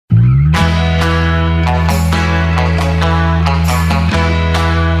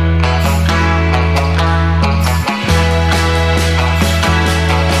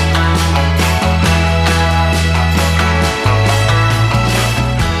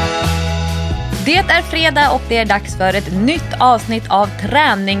Det är fredag och det är dags för ett nytt avsnitt av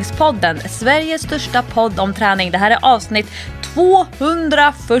Träningspodden, Sveriges största podd om träning. Det här är avsnitt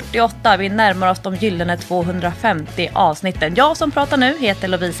 248. Vi närmar oss de gyllene 250 avsnitten. Jag som pratar nu heter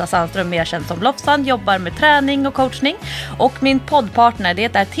Lovisa Sandström, mer känd som Lofsan, jobbar med träning och coachning. Och min poddpartner,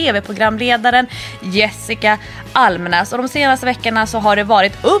 det är tv-programledaren Jessica Almenäs. Och de senaste veckorna så har det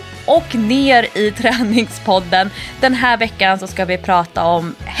varit upp och ner i träningspodden. Den här veckan så ska vi prata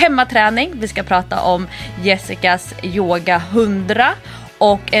om hemmaträning. Vi ska prata om Jessicas yoga 100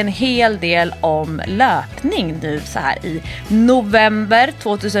 och en hel del om löpning nu så här i november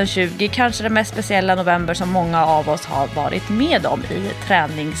 2020. Kanske det mest speciella november som många av oss har varit med om i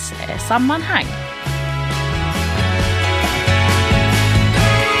träningssammanhang.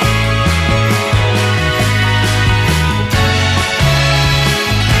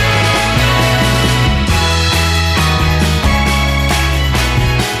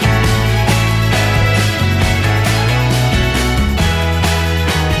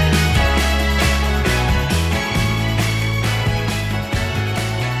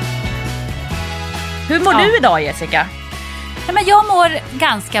 Hur mår du idag, Jessica? Ja, men jag mår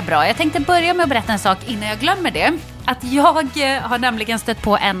ganska bra. Jag tänkte börja med att berätta en sak innan jag glömmer det. Att jag har nämligen stött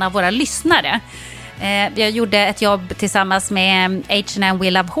på en av våra lyssnare. Jag gjorde ett jobb tillsammans med H&M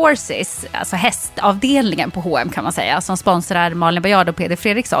We Love Horses, alltså hästavdelningen på H&M kan man säga, som sponsrar Malin Bajard och Peder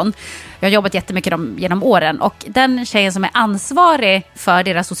Fredriksson. Jag har jobbat jättemycket genom åren och den tjejen som är ansvarig för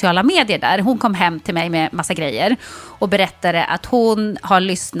deras sociala medier där, hon kom hem till mig med massa grejer och berättade att hon har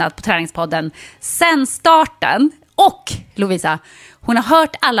lyssnat på Träningspodden sen starten och, Lovisa, hon har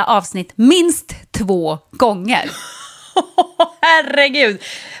hört alla avsnitt minst 2 gånger. Herregud,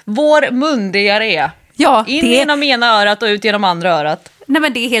 vår mundiarré. Ja, in genom ena örat och ut genom andra örat. Nej,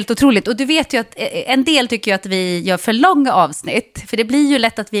 men det är helt otroligt. Och du vet ju att en del tycker ju att vi gör för långa avsnitt. För det blir ju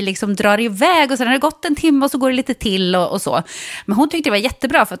lätt att vi liksom drar iväg och sen har det gått en timme och så går det lite till och så. Men hon tyckte det var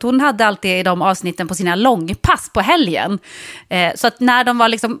jättebra för att hon hade alltid de avsnitten på sina långpass på helgen. Så att när de var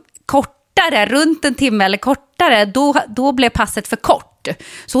liksom kortare, runt en timme eller kortare, då blev passet för kort.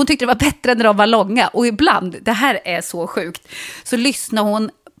 Så hon tyckte det var bättre när de var långa. Och ibland, det här är så sjukt, så lyssnar hon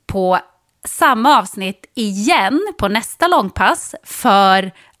på samma avsnitt igen på nästa långpass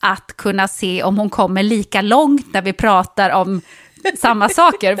för att kunna se om hon kommer lika långt när vi pratar om samma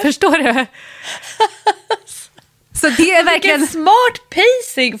saker. Förstår du? Så det är verkligen vilken smart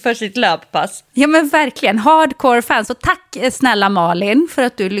pacing för sitt löppass. Ja, men verkligen, hardcore fans. Och tack snälla Malin för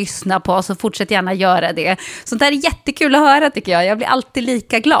att du lyssnar på oss och fortsätt gärna göra det. Sånt där är jättekul att höra tycker jag. Jag blir alltid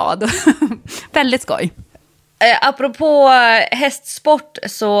lika glad. Väldigt skoj. Apropå hästsport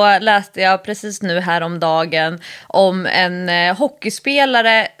så läste jag precis nu häromdagen om en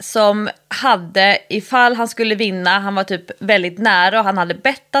hockeyspelare som hade, ifall han skulle vinna, han var typ väldigt nära och han hade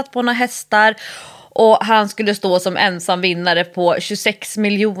bettat på några hästar och han skulle stå som ensam vinnare på 26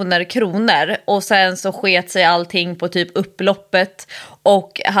 miljoner kronor och sen så sket sig allting på typ upploppet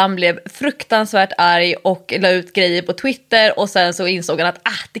och han blev fruktansvärt arg och la ut grejer på Twitter och sen så insåg han att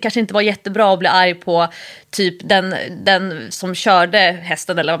det kanske inte var jättebra att bli arg på typ den som körde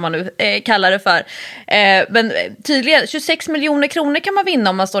hästen eller vad man nu kallar det för. Men tydligen 26 miljoner kronor kan man vinna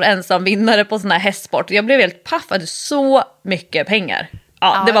om man står ensam vinnare på sån här hästsport. Jag blev helt paffad, så mycket pengar.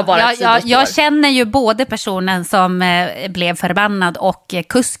 Ja, det var bara jag känner ju både personen som blev förbannad och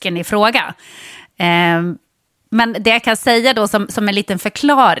kusken i fråga. Men det jag kan säga då som en liten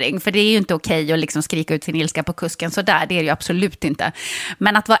förklaring, för det är ju inte okej att liksom skrika ut sin ilska på kusken så där, det är det ju absolut inte.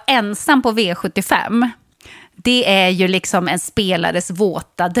 Men att vara ensam på V75, det är ju liksom en spelares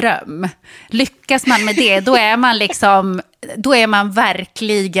våta dröm. Lyckas man med det, då är man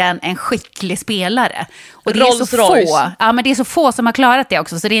verkligen en skicklig spelare. Och det är så få. Ja, men det är så få som har klarat det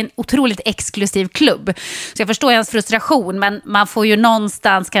också, så det är en otroligt exklusiv klubb. Så jag förstår hans frustration, men man får ju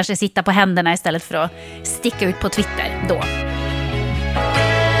någonstans kanske sitta på händerna istället för att sticka ut på Twitter då.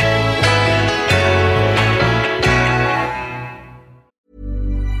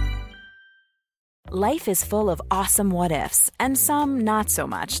 Life is full of awesome what-ifs, and some not so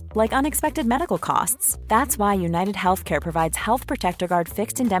much, like unexpected medical costs. That's why United Healthcare provides Health Protector Guard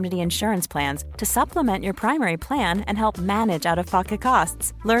fixed indemnity insurance plans to supplement your primary plan and help manage out-of-pocket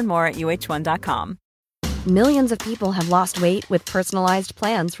costs. Learn more at uh1.com. Millions of people have lost weight with personalized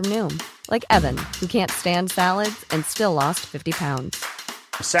plans from Noom. Like Evan, who can't stand salads and still lost 50 pounds.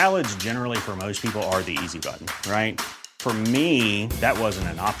 Salads generally for most people are the easy button, right? For me, that wasn't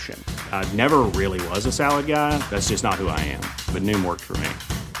an option. I never really was a salad guy. That's just not who I am. But Noom worked for me.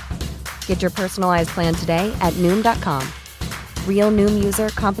 Get your personalized plan today at Noom.com. Real Noom user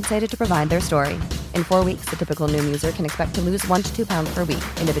compensated to provide their story. In 4 weeks, the typical Noom user can expect to lose 1 to 2 pounds per week.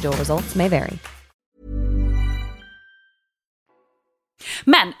 Individual results may vary.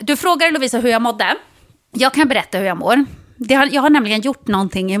 Men du frågar Lovisa hur jag mådde. Jag kan berätta hur jag mår. Jag har nämligen gjort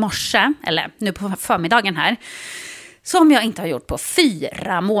någonting i morse, eller nu på förmiddagen här, som jag inte har gjort på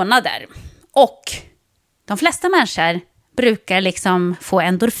 4 månader. Och de flesta människor brukar liksom få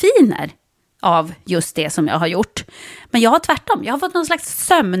endorfiner av just det som jag har gjort. Men jag har tvärtom. Jag har fått någon slags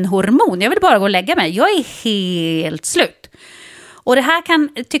sömnhormon. Jag vill bara gå och lägga mig. Jag är helt slut. Och det här kan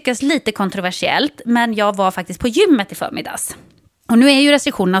tyckas lite kontroversiellt, men jag var faktiskt på gymmet i förmiddags. Och nu är ju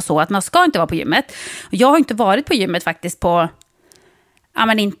restriktionerna så att man ska inte vara på gymmet. Och jag har inte varit på gymmet faktiskt på, ja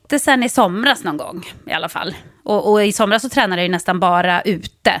men inte sen i somras någon gång i alla fall. Och i somras så tränade jag ju nästan bara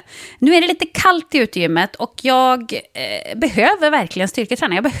ute. Nu är det lite kallt i utegymmet och jag behöver verkligen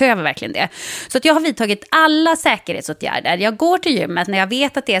styrketräning. Jag behöver verkligen det. Så att jag har vidtagit alla säkerhetsåtgärder. Jag går till gymmet när jag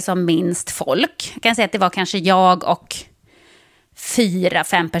vet att det är som minst folk. Jag kan säga att det var kanske jag och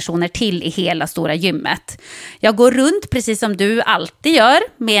 4-5 personer till i hela stora gymmet. Jag går runt precis som du alltid gör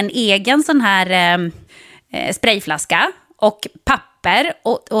med en egen sån här sprayflaska och papper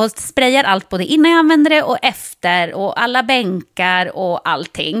och sprayar allt både innan jag använder det och efter och alla bänkar och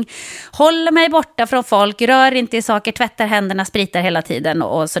allting. Håller mig borta från folk, rör inte i saker, tvättar händerna, spritar hela tiden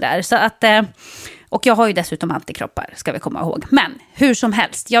och sådär. Så att, och jag har ju dessutom antikroppar, ska vi komma ihåg. Men hur som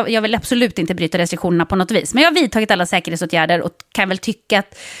helst, jag vill absolut inte bryta restriktionerna på något vis. Men jag har vidtagit alla säkerhetsåtgärder och kan väl tycka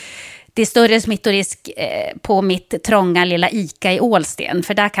att det är större smittorisk på mitt trånga lilla Ica i Ålsten.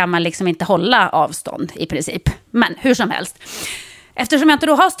 För där kan man liksom inte hålla avstånd i princip. Men hur som helst. Eftersom jag inte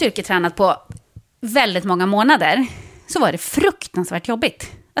då har styrketränat på väldigt många månader så var det fruktansvärt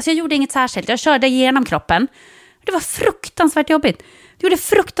jobbigt. Alltså jag gjorde inget särskilt. Jag körde igenom kroppen. Det var fruktansvärt jobbigt. Det gjorde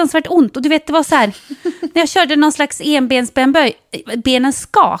fruktansvärt ont. Och du vet, det var så här. När jag körde någon slags enbensbenböj. Benen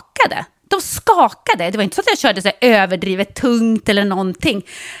skakade. De skakade. Det var inte så att jag körde så här överdrivet tungt eller någonting.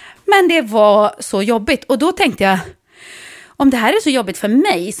 Men det var så jobbigt. Och då tänkte jag, om det här är så jobbigt för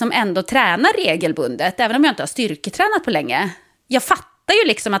mig som ändå tränar regelbundet, även om jag inte har styrketränat på länge. Jag fattar ju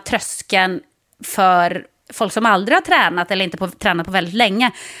liksom att tröskeln för folk som aldrig har tränat eller inte tränat på väldigt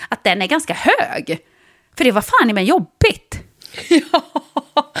länge, att den är ganska hög. För det var fan i mig jobbigt. Ja,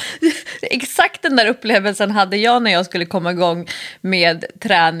 exakt den där upplevelsen hade jag när jag skulle komma igång med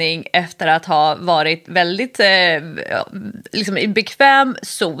träning efter att ha varit väldigt liksom i bekväm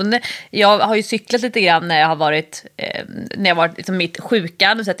zon. Jag har ju cyklat lite grann när jag har varit liksom mitt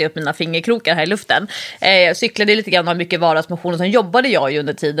sjuka. Nu sätter jag upp mina fingerkrokar här i luften. Jag cyklade lite grann och har mycket vardagsmotion och sen jobbade jag ju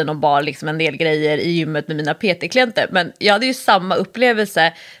under tiden och bar liksom en del grejer i gymmet med mina PT-klienter. Men jag hade ju samma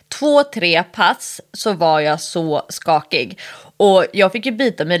upplevelse. 2-3 pass så var jag så skakig. Och jag fick ju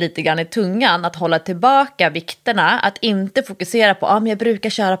bita mig lite grann i tungan att hålla tillbaka vikterna. Att inte fokusera på, men jag brukar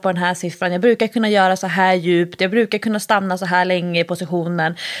köra på den här siffran. Jag brukar kunna göra så här djupt. Jag brukar kunna stanna så här länge i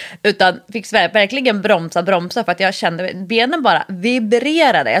positionen. Utan fick verkligen bromsa för att jag kände att benen bara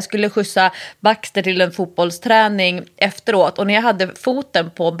vibrerade. Jag skulle skjutsa Baxter till en fotbollsträning efteråt. Och när jag hade foten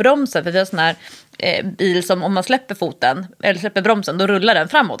på bromsen, för det är sån här bil som om man släpper foten eller släpper bromsen, då rullar den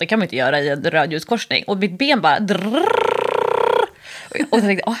framåt. Det kan man inte göra i en rödljuskorsning. Och mitt ben bara och så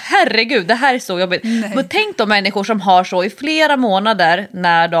tänkte jag, herregud, det här är så jobbigt. Nej. Men tänk de människor som har så i flera månader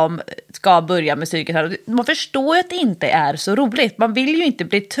när de ska börja med styrketräning. Man förstår ju att det inte är så roligt. Man vill ju inte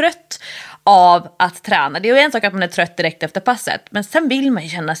bli trött av att träna. Det är ju en sak att man är trött direkt efter passet, men sen vill man ju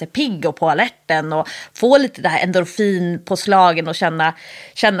känna sig pigg och på alerten och få lite det här endorfin på slagen och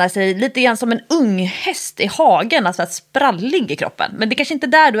känna sig lite grann som en ung häst i hagen, alltså att sprallig i kroppen. Men det är kanske inte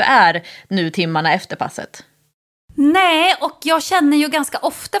där du är nu timmarna efter passet. Nej, och jag känner ju ganska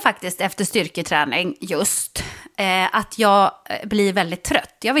ofta faktiskt efter styrketräning just att jag blir väldigt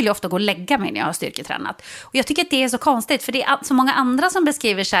trött. Jag vill ju ofta gå och lägga mig när jag har styrketränat. Och jag tycker att det är så konstigt, för det är så många andra som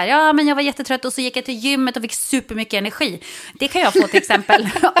beskriver så här, ja men jag var jättetrött och så gick jag till gymmet och fick supermycket energi. Det kan jag få till exempel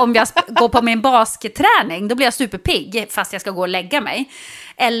om jag går på min basketträning, då blir jag superpigg fast jag ska gå och lägga mig.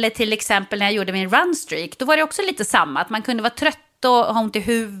 Eller till exempel när jag gjorde min runstreak, då var det också lite samma, att man kunde vara trött och ha ont i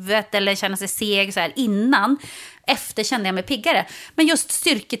huvudet eller känna sig seg så här innan. Efter kände jag mig piggare. Men just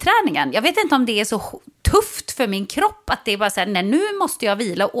styrketräningen, jag vet inte om det är så tufft för min kropp att det är bara så här, nej nu måste jag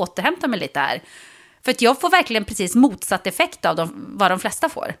vila och återhämta mig lite här. För att jag får verkligen precis motsatt effekt av vad de flesta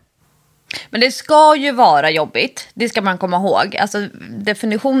får. Men det ska ju vara jobbigt, det ska man komma ihåg. Alltså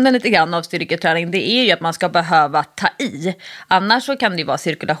definitionen lite grann av styrketräning, det är ju att man ska behöva ta i. Annars så kan det ju vara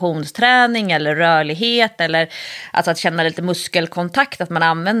cirkulationsträning eller rörlighet eller alltså att känna lite muskelkontakt, att man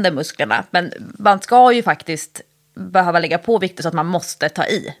använder musklerna. Men man ska ju faktiskt behöva lägga på vikter så att man måste ta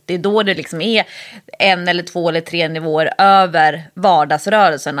i. Det är då det liksom är 1 eller 2 eller 3 nivåer över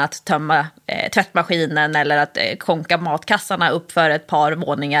vardagsrörelsen att tömma tvättmaskinen eller att konka matkassarna upp för ett par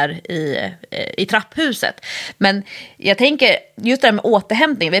våningar i trapphuset. Men jag tänker just det här med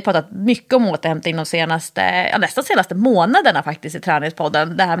återhämtning, vi har pratat mycket om återhämtning de nästan senaste månaderna faktiskt i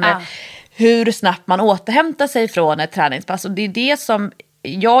Träningspodden. Det här med hur snabbt man återhämtar sig från ett träningspass, och det är det som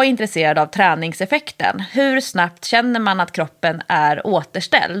jag är intresserad av, träningseffekten. Hur snabbt känner man att kroppen är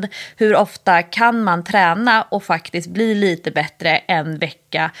återställd? Hur ofta kan man träna och faktiskt bli lite bättre en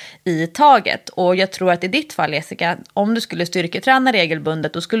vecka i taget? Och jag tror att i ditt fall, Jessica, om du skulle styrketräna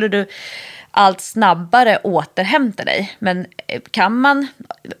regelbundet, då skulle du allt snabbare återhämta dig. Men kan man,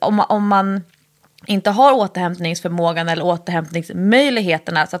 om man inte har återhämtningsförmågan eller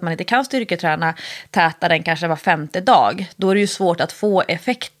återhämtningsmöjligheterna så att man inte kan styrketräna tätare än kanske var 5:e dag, då är det ju svårt att få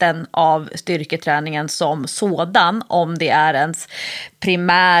effekten av styrketräningen som sådan om det är ens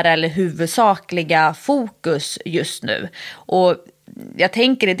primära eller huvudsakliga fokus just nu. Och jag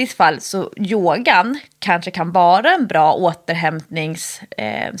tänker i ditt fall så yogan kanske kan vara en bra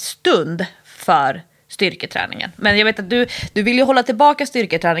återhämtningsstund för styrketräningen. Men jag vet att du vill ju hålla tillbaka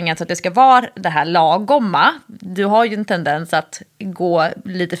styrketräningen så att det ska vara det här lagomma. Du har ju en tendens att gå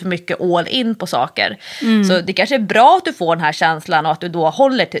lite för mycket all in på saker. Så det kanske är bra att du får den här känslan och att du då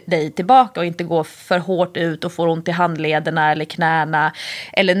håller dig tillbaka och inte går för hårt ut och får ont i handlederna eller knäna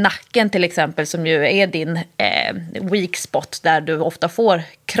eller nacken till exempel, som ju är din weak spot där du ofta får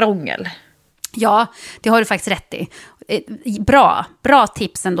krångel. Ja, det har du faktiskt rätt i. Bra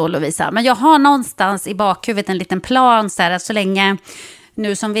tips ändå, Lovisa. Men jag har någonstans i bakhuvudet en liten plan så här, att så länge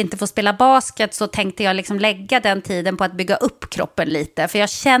nu som vi inte får spela basket så tänkte jag liksom lägga den tiden på att bygga upp kroppen lite. För jag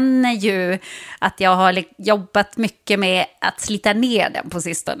känner ju att jag har jobbat mycket med att slita ner den på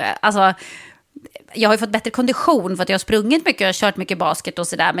sistone. Alltså, jag har ju fått bättre kondition för att jag har sprungit mycket och har kört mycket basket och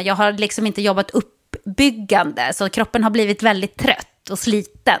sådär. Men jag har liksom inte jobbat uppbyggande, så kroppen har blivit väldigt trött och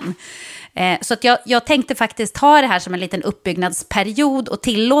sliten. Så att jag tänkte faktiskt ha det här som en liten uppbyggnadsperiod och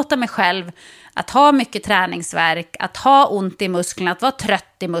tillåta mig själv att ha mycket träningsvärk, att ha ont i musklerna, att vara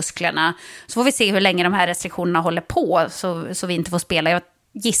trött i musklerna. Så får vi se hur länge de här restriktionerna håller på så vi inte får spela. Jag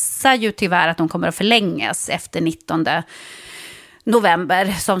gissar ju tyvärr att de kommer att förlängas efter 19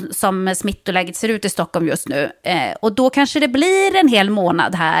 november som smittoläget ser ut i Stockholm just nu. Och då kanske det blir en hel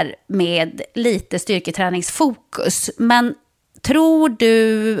månad här med lite styrketräningsfokus. Men tror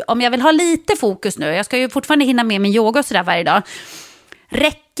du, om jag vill ha lite fokus nu, jag ska ju fortfarande hinna med min yoga och sådär varje dag,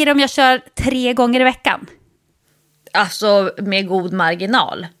 räcker det om jag kör 3 gånger i veckan? Alltså med god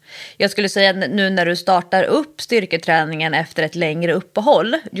marginal. Jag skulle säga nu när du startar upp styrketräningen efter ett längre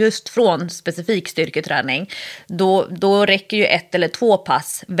uppehåll, just från specifik styrketräning, då räcker ju 1 eller 2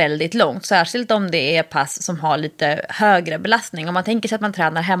 pass väldigt långt. Särskilt om det är pass som har lite högre belastning. Om man tänker sig att man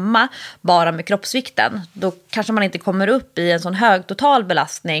tränar hemma bara med kroppsvikten, då kanske man inte kommer upp i en sån hög total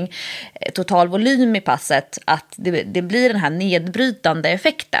belastning, total volym i passet, att det blir den här nedbrytande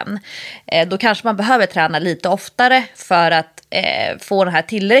effekten. Då kanske man behöver träna lite oftare för att få den här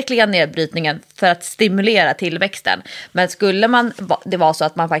tillräckliga nedbrytningen för att stimulera tillväxten. Men skulle det vara så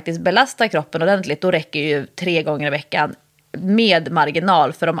att man faktiskt belastar kroppen ordentligt, då räcker ju 3 gånger i veckan med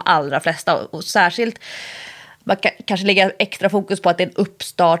marginal för de allra flesta. Och särskilt man kanske lägga extra fokus på att det är en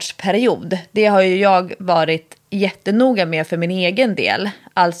uppstartsperiod. Det har ju jag varit jättenoga med för min egen del.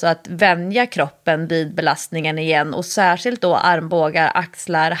 Alltså att vänja kroppen vid belastningen igen. Och särskilt då armbågar,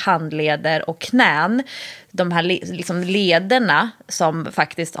 axlar, handleder och knän. De här liksom lederna som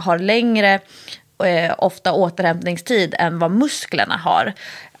faktiskt har längre ofta återhämtningstid än vad musklerna har.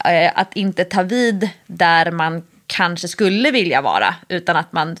 Att inte ta vid där man kanske skulle vilja vara, utan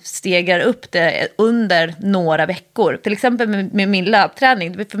att man stegar upp det under några veckor. Till exempel med min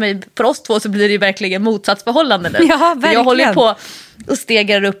löpträning. För oss två så blir det ju verkligen motsatsförhållande nu. Ja, verkligen. Jag håller på och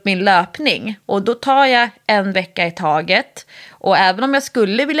stegar upp min löpning. Och då tar jag 1 vecka i taget. Och även om jag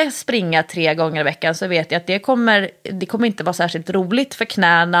skulle vilja springa 3 gånger i veckan, så vet jag att det kommer inte vara särskilt roligt för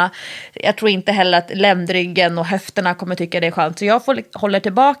knäna. Jag tror inte heller att ländryggen och höfterna kommer tycka det är skönt. Så jag håller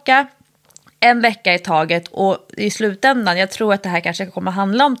tillbaka 1 vecka i taget, och i slutändan, jag tror att det här kanske kommer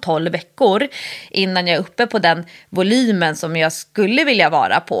handla om 12 veckor innan jag är uppe på den volymen som jag skulle vilja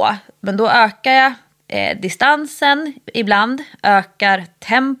vara på. Men då ökar jag distansen ibland, ökar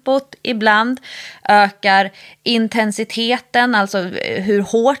tempot ibland, ökar intensiteten, alltså hur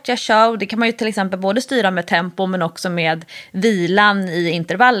hårt jag kör. Det kan man ju till exempel både styra med tempo men också med vilan i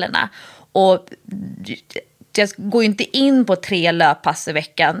intervallerna. Och jag går ju inte in på 3 löppass i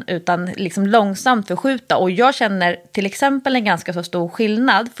veckan utan liksom långsamt förskjuta. Och jag känner till exempel en ganska så stor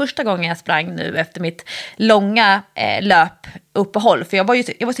skillnad första gången jag sprang nu efter mitt långa löpuppehåll. För jag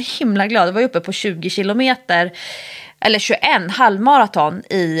var så himla glad, jag var uppe på 20 kilometer eller 21 halvmaraton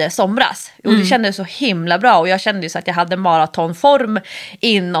i somras. Och det kändes så himla bra. Och jag kände ju så att jag hade maratonform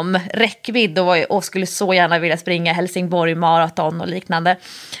inom räckvidd och skulle så gärna vilja springa Helsingborg maraton och liknande.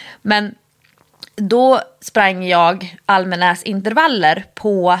 Men då sprang jag Almenäs intervaller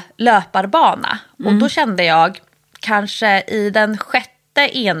på löparbana. Och då kände jag kanske i den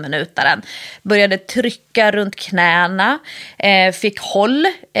 6:e enminutaren började trycka runt knäna, fick håll.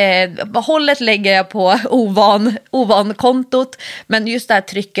 Hållet lägger jag på ovan-kontot, men just det här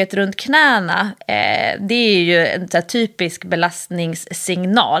trycket runt knäna, det är ju en så här typisk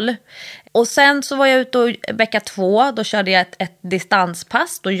belastningssignal. Och sen så var jag ute och vecka 2, då körde jag ett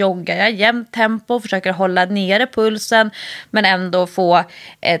distanspass. Då joggar jag jämnt tempo, försöker hålla nere pulsen men ändå få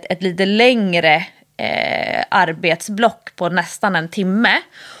ett lite längre arbetsblock på nästan en timme.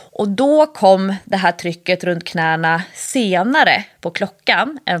 Och då kom det här trycket runt knäna senare på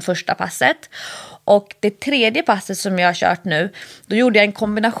klockan än första passet. Och det 3:e passet som jag har kört nu, då gjorde jag en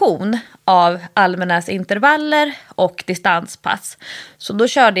kombination av Almenäs intervaller och distanspass. Så då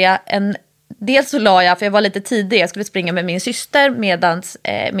körde jag dels så la jag, för jag var lite tidig, jag skulle springa med min syster medan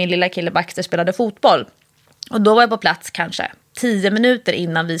min lilla kille Baxter spelade fotboll. Och då var jag på plats kanske 10 minuter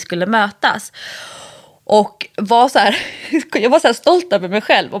innan vi skulle mötas. Och jag var så här stolt över mig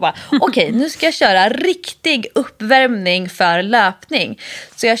själv och bara okej, nu ska jag köra riktig uppvärmning för löpning.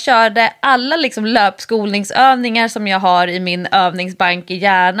 Så jag körde alla liksom löpskolningsövningar som jag har i min övningsbank i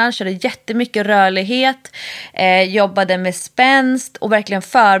hjärnan. Körde jättemycket rörlighet, jobbade med spänst och verkligen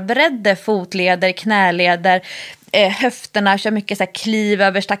förberedde fotleder, knäleder, höfterna. Kör mycket så här kliv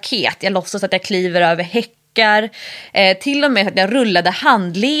över staket. Jag låtsas att jag kliver över häck. Till och med att jag rullade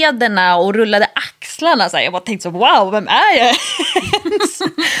handlederna och rullade axlarna så här. Jag bara tänkte så, wow, vem är jag?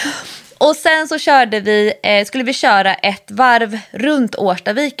 Och sen så skulle vi köra ett varv runt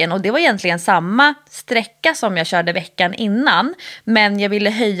Årstaviken. Och det var egentligen samma sträcka som jag körde veckan innan. Men jag ville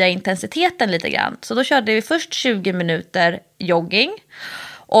höja intensiteten lite grann. Så då körde vi först 20 minuter jogging.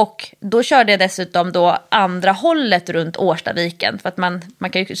 Och då körde jag dessutom då andra hållet runt Årstaviken. För att man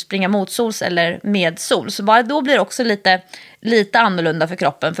kan ju springa motsols eller medsols. Så bara då blir det också lite annorlunda för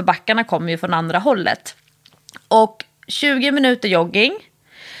kroppen. För backarna kommer ju från andra hållet. Och 20 minuter jogging.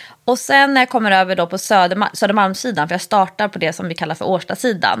 Och sen när jag kommer över då på Södermalmssidan, för jag startar på det som vi kallar för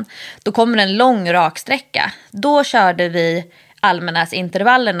Årstasidan. Då kommer en lång raksträcka. Då körde vi Almenäs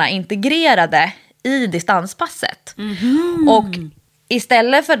intervallerna integrerade i distanspasset. Och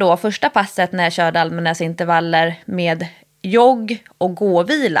istället för då första passet när jag körde Almenäs intervaller med jogg och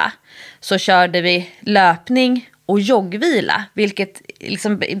gåvila, så körde vi löpning och joggvila, vilket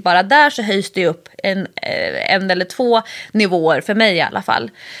liksom bara där så höjs det upp en eller 2 nivåer för mig i alla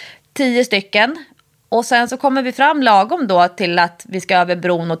fall. 10 stycken. Och sen så kommer vi fram lagom då till att vi ska över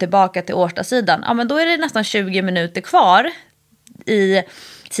bron och tillbaka till Årstasidan. Ja, men då är det nästan 20 minuter kvar i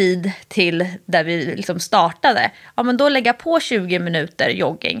tid till där vi liksom startade. Ja, men då lägga på 20 minuter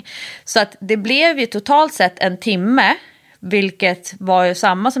jogging. Så att det blev ju totalt sett en timme, vilket var ju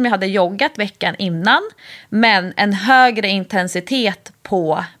samma som jag hade joggat veckan innan, men en högre intensitet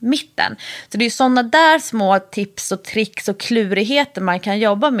på mitten. Så det är ju sådana där små tips och tricks och klurigheter man kan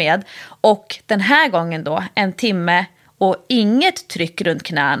jobba med. Och den här gången då en timme och inget tryck runt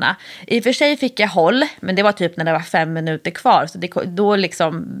knäna. I och för sig fick jag håll, men det var typ när det var 5 minuter kvar. Så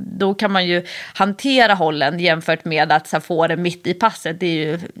då kan man ju hantera hållen jämfört med att så här, få det mitt i passet. Det är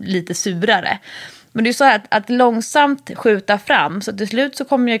ju lite surare. Men det är så att långsamt skjuta fram. Så till slut så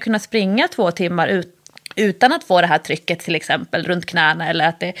kommer jag kunna springa 2 timmar utan att få det här trycket till exempel runt knäna. Eller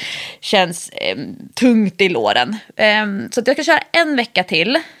att det känns tungt i låren. Så att jag ska köra 1 vecka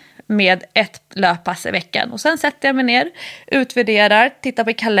till med 1 löppass i veckan. Och sen sätter jag mig ner, utvärderar, tittar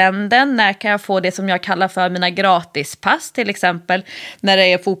på kalendern. När kan jag få det som jag kallar för mina gratispass, till exempel när det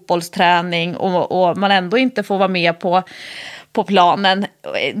är fotbollsträning och man ändå inte får vara med på planen.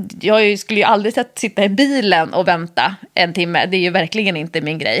 Jag skulle ju aldrig sitta i bilen och vänta 1 timme. Det är ju verkligen inte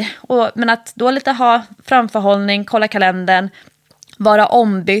min grej. Men att då lite ha framförhållning, kolla kalendern, vara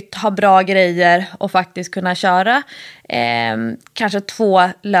ombytt, ha bra grejer och faktiskt kunna köra kanske 2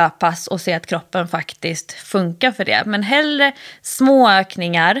 löppass och se att kroppen faktiskt funkar för det. Men hellre små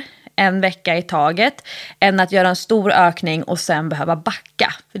ökningar en vecka i taget än att göra en stor ökning och sen behöva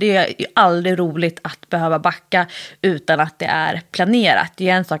backa. För det är ju aldrig roligt att behöva backa utan att det är planerat. Det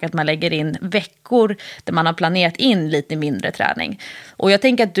är en sak att man lägger in veckor där man har planerat in lite mindre träning. Och jag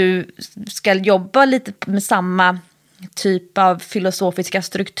tänker att du ska jobba lite med samma typ av filosofiska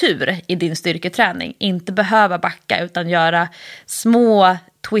struktur i din styrketräning. Inte behöva backa utan göra små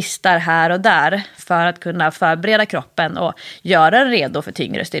twistar här och där för att kunna förbereda kroppen och göra den redo för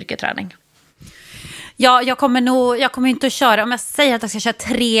tyngre styrketräning. Ja, jag kommer inte att köra, om jag säger att jag ska köra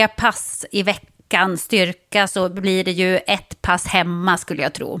 3 pass i veckan styrka, så blir det ju 1 pass hemma skulle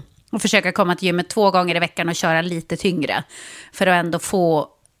jag tro. Och försöka komma till gymmet 2 gånger i veckan och köra lite tyngre för att ändå få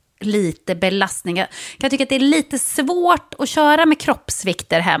lite belastning. Jag tycker att det är lite svårt att köra med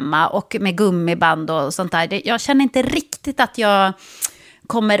kroppsvikter hemma och med gummiband och sånt där. Jag känner inte riktigt att jag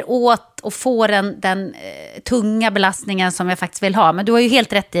kommer åt och får den tunga belastningen som jag faktiskt vill ha. Men du har ju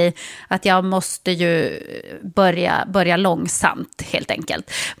helt rätt i att jag måste ju börja långsamt helt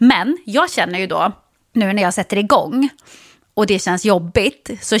enkelt. Men jag känner ju då, nu när jag sätter igång och det känns jobbigt,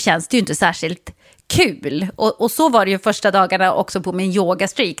 så känns det ju inte särskilt kul. Och så var det ju första dagarna också på min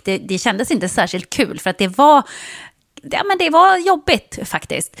yogastreak. Det kändes inte särskilt kul för att det var jobbigt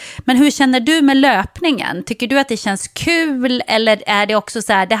faktiskt. Men hur känner du med löpningen? Tycker du att det känns kul, eller är det också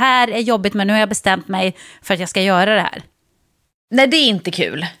så här, det här är jobbigt men nu har jag bestämt mig för att jag ska göra det här? Nej, det är inte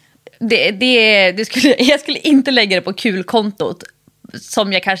kul. Jag skulle inte lägga det på kulkontot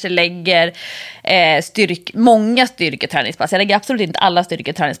som jag kanske lägger många styrketräningspass. Jag lägger absolut inte alla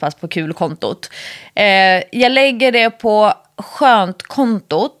styrketräningspass på kulkontot. Jag lägger det på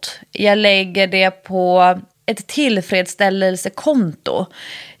skönt-kontot. Jag lägger det på ett tillfredsställelsekonto.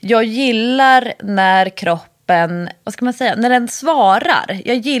 Jag gillar när kroppen, vad ska man säga, när den svarar.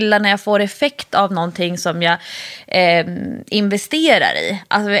 Jag gillar när jag får effekt av någonting som jag investerar i.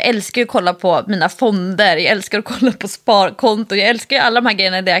 Alltså jag älskar ju att kolla på mina fonder, jag älskar att kolla på sparkonto, jag älskar ju alla de här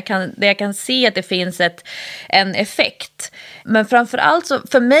grejerna där jag kan se att det finns en effekt. Men framförallt så,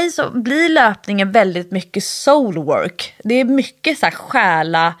 för mig så blir löpningen väldigt mycket soul work. Det är mycket så här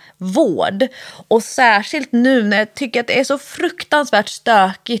själavård. Och särskilt nu när jag tycker att det är så fruktansvärt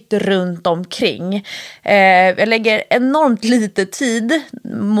stökigt runt omkring. Jag lägger enormt lite tid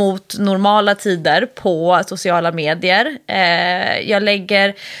mot normala tider på sociala medier.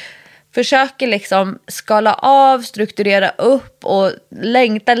 Jag försöker liksom skala av, strukturera upp och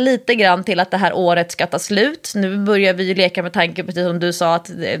längta lite grann till att det här året ska ta slut. Nu börjar vi leka med tanken, precis som du sa,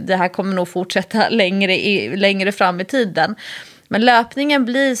 att det här kommer nog fortsätta längre fram i tiden. Men löpningen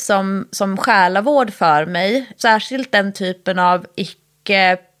blir som själavård för mig. Särskilt den typen av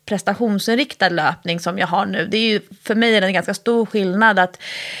icke-prestationsinriktad löpning som jag har nu. Det är ju för mig en ganska stor skillnad att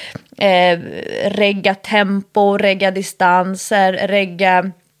regga tempo, regga distanser,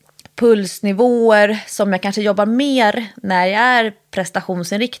 regga pulsnivåer som jag kanske jobbar mer när jag är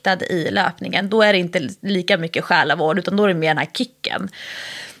prestationsinriktad i löpningen. Då är det inte lika mycket själavård utan då är det mer den här kicken.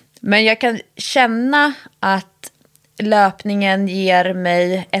 Men jag kan känna att löpningen ger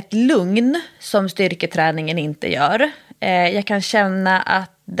mig ett lugn som styrketräningen inte gör. Jag kan känna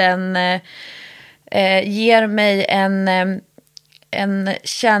att den ger mig en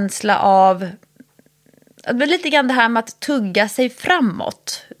känsla av lite grann det här med att tugga sig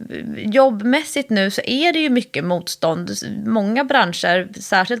framåt. Jobbmässigt nu så är det ju mycket motstånd. Många branscher,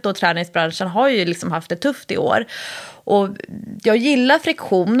 särskilt då träningsbranschen, har ju liksom haft det tufft i år. Och jag gillar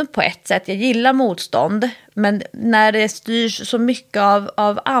friktion på ett sätt, jag gillar motstånd. Men när det styrs så mycket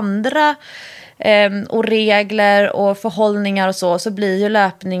av andra och regler och förhållningar och så blir ju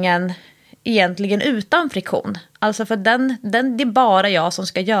löpningen egentligen utan friktion. Alltså för det är bara jag som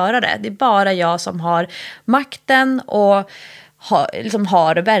ska göra det. Det är bara jag som har makten och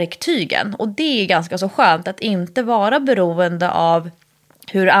har verktygen. Och det är ganska så skönt att inte vara beroende av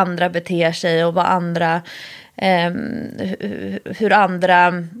hur andra beter sig och hur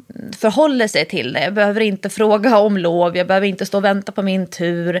andra förhåller sig till det. Jag behöver inte fråga om lov, jag behöver inte stå och vänta på min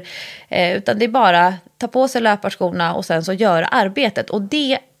tur. Utan det är bara ta på sig löparskorna och sen så göra arbetet. Och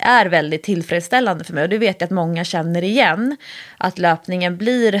det är väldigt tillfredsställande för mig. Och det vet jag att många känner igen. Att löpningen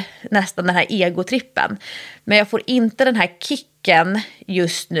blir nästan den här egotrippen. Men jag får inte den här kicken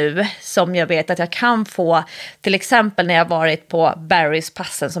just nu som jag vet att jag kan få. Till exempel när jag varit på Barry's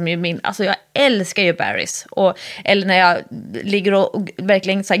passen som ju alltså jag älskar ju Barry's. Eller när jag ligger och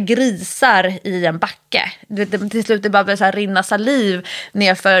verkligen så här grisar i en backe. Till slut det bara så här rinna saliv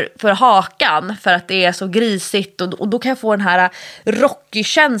ner för hakan för att det är så grisigt. Och då kan jag få den här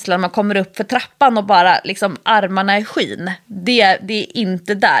Rocky-känslan när man kommer upp för trappan och bara liksom armarna i skyn. Det är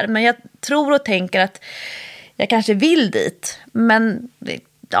inte där. Men jag tror och tänker att jag kanske vill dit. Men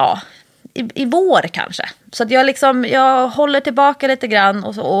i vår kanske. Så att jag håller tillbaka lite grann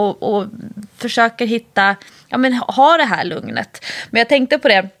och försöker hitta, ha det här lugnet. Men jag tänkte på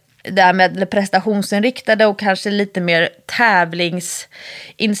det där med prestationsinriktade och kanske lite mer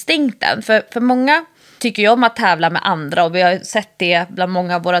tävlingsinstinkten. För många tycker jag om att tävla med andra, och vi har sett det bland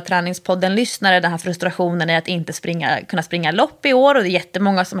många av våra träningspodden-lyssnare, den här frustrationen i att inte kunna springa lopp i år, och det är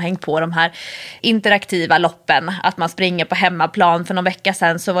jättemånga som har hängt på de här interaktiva loppen, att man springer på hemmaplan. För någon vecka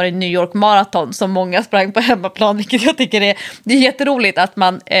sedan så var det New York Marathon som många sprang på hemmaplan, vilket jag tycker det är jätteroligt att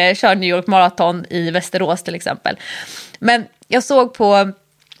man kör New York Marathon i Västerås till exempel. Men jag såg på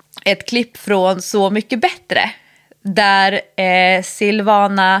ett klipp från Så mycket bättre där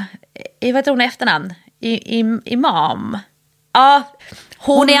Silvana, vad tror hon är efternamn? Imam. Ja,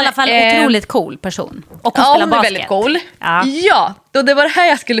 hon är i alla fall otroligt cool person. Och hon spelar basket. Är väldigt cool. Ja, och det var det här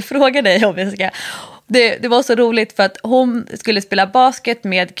jag skulle fråga dig om. Det var så roligt för att hon skulle spela basket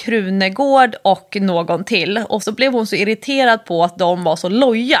med Krunegård och någon till. Och så blev hon så irriterad på att de var så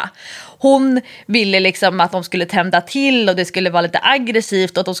loja. Hon ville att de skulle tända till och det skulle vara lite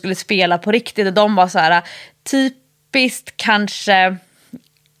aggressivt och att de skulle spela på riktigt. Och de var så här typiskt kanske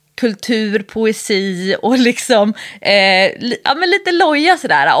kultur, poesi och lite loja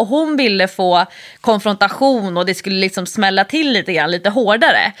sådär. Och hon ville få konfrontation och det skulle smälla till lite grann, lite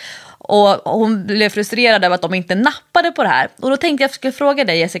hårdare. Och hon blev frustrerad över att de inte nappade på det här. Och då tänkte jag skulle fråga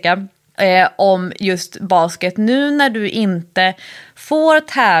dig, Jessica, om just basket nu när du inte får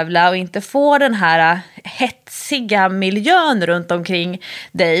tävla och inte får den här hetsiga miljön runt omkring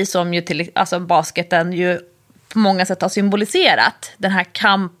dig som ju basketen ju på många sätt har symboliserat. Den här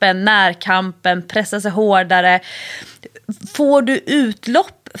kampen, närkampen, pressa sig hårdare. Får du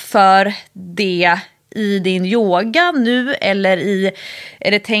utlopp för det i din yoga nu, eller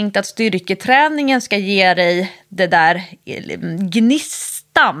är det tänkt att styrketräningen ska ge dig det där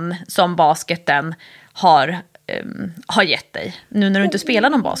gnistan som basketen har gett dig nu när du inte spelar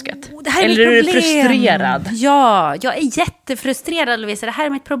någon basket? Eller är du frustrerad? Ja, jag är jättefrustrerad, Lovisa. Det här är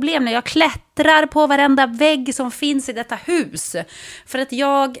mitt problem när jag klättrar på varenda vägg som finns i detta hus. För att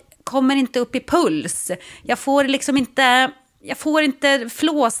jag kommer inte upp i puls. Jag får inte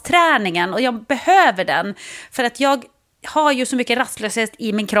flåsträningen, och jag behöver den för att jag har ju så mycket rastlöshet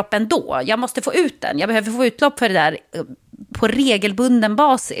i min kropp ändå. Jag måste få ut den. Jag behöver få utlopp för det där på regelbunden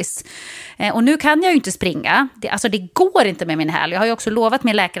basis. Och nu kan jag ju inte springa. Det går inte med min häl. Jag har ju också lovat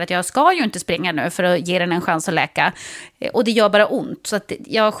min läkare att jag ska ju inte springa nu för att ge den en chans att läka. Och det gör bara ont, så att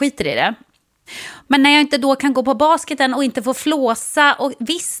jag skiter i det. Men när jag inte då kan gå på basketen och inte få flåsa, och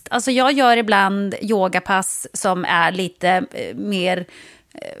visst, jag gör ibland yogapass som är lite mer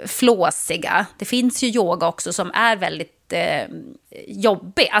flåsiga. Det finns ju yoga också som är väldigt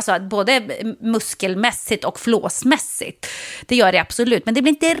jobbig, både muskelmässigt och flåsmässigt. Det gör det absolut, men det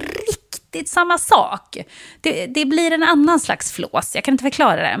blir inte riktigt samma sak. Det blir en annan slags flås. Jag kan inte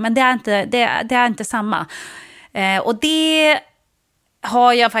förklara det, men det är inte samma. Och det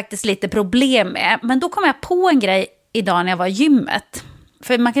har jag faktiskt lite problem med. Men då kom jag på en grej idag när jag var i gymmet.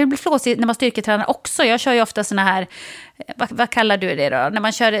 För man kan ju bli flåsig när man styrketränar också. Jag kör ju ofta såna här, vad kallar du det då? När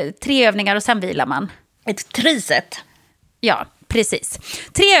man kör 3 övningar och sen vilar man. Ett triset. Ja, precis.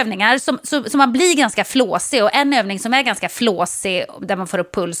 3 övningar som man blir ganska flåsig, och en övning som är ganska flåsig där man får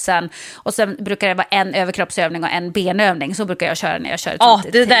upp pulsen, och sen brukar det vara en överkroppsövning och en benövning. Så brukar jag köra när jag kör. Ja,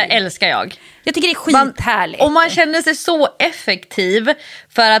 det där älskar jag. Jag tycker det är skithärligt. Och man känner sig så effektiv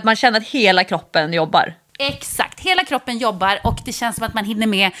för att man känner att hela kroppen jobbar. Exakt, hela kroppen jobbar, och det känns som att man hinner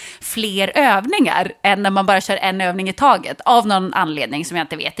med fler övningar än när man bara kör en övning i taget. Av någon anledning som jag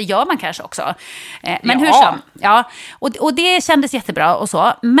inte vet, det gör man kanske också. Men hur som, ja. Och det kändes jättebra och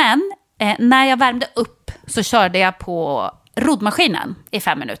så. Men när jag värmde upp så körde jag på roddmaskinen i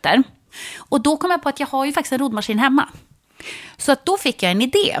 5 minuter. Och då kom jag på att jag har ju faktiskt en roddmaskin hemma. Så att då fick jag en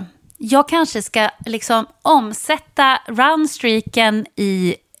idé. Jag kanske ska omsätta runstreaken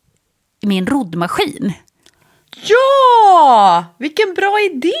i min roddmaskin. Ja, vilken bra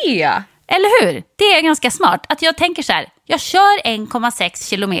idé! Eller hur? Det är ganska smart. Att jag tänker så här, jag kör 1,6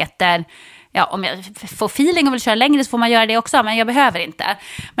 kilometer. Ja, om jag får feeling och vill köra längre så får man göra det också, men jag behöver inte.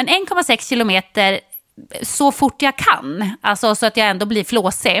 Men 1,6 kilometer så fort jag kan, så att jag ändå blir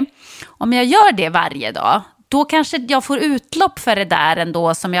flåsig. Om jag gör det varje dag, då kanske jag får utlopp för det där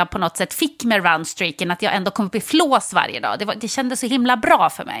ändå som jag på något sätt fick med runstreaken, att jag ändå kom upp i flås varje dag. Det kändes så himla bra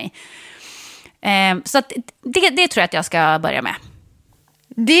för mig. Så att det tror jag att jag ska börja med.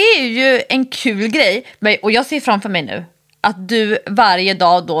 Det är ju en kul grej. Och jag ser framför mig nu att du varje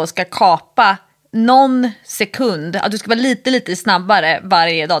dag då ska kapa någon sekund, att du ska vara lite snabbare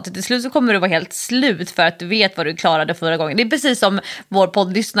varje dag. Till slut så kommer du vara helt slut för att du vet vad du klarade förra gången. Det är precis som vår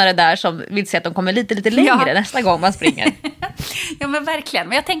poddlyssnare där som vill se att de kommer lite längre nästa gång man springer. Ja, men verkligen.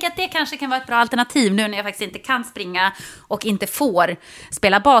 Men jag tänker att det kanske kan vara ett bra alternativ nu när jag faktiskt inte kan springa och inte får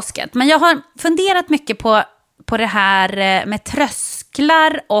spela basket. Men jag har funderat mycket på det här med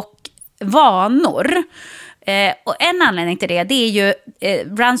trösklar och vanor. Och en anledning till det är ju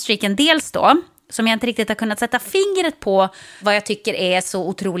runstreaken dels då, som jag inte riktigt har kunnat sätta fingret på vad jag tycker är så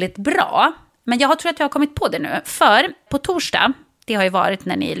otroligt bra. Men jag tror att jag har kommit på det nu. För på torsdag, det har ju varit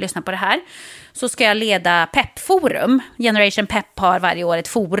när ni lyssnar på det här, så ska jag leda PEP-forum. Generation PEP har varje år ett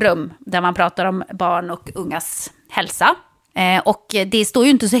forum där man pratar om barn och ungas hälsa. Och det står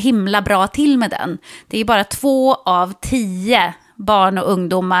ju inte så himla bra till med den. Det är ju bara 2 av 10 barn och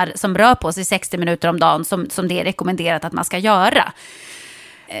ungdomar som rör på sig 60 minuter om dagen som det är rekommenderat att man ska göra.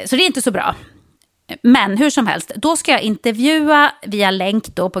 Så det är inte så bra. Men hur som helst, då ska jag intervjua via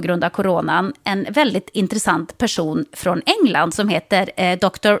länk då på grund av coronan en väldigt intressant person från England som heter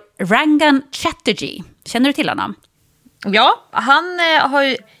Dr. Rangan Chatterjee. Känner du till honom? Ja, han har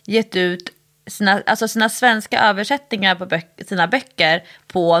ju gett ut sina svenska översättningar på sina böcker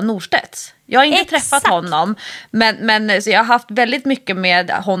på Norstedts. Jag har inte träffat honom, men så jag har haft väldigt mycket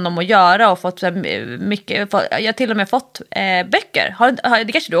med honom att göra och fått mycket. Jag har till och med fått böcker.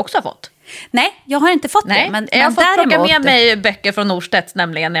 Det kanske du också har fått? Nej, jag har inte fått det. Men jag har fått plocka med mig böcker från Norstedts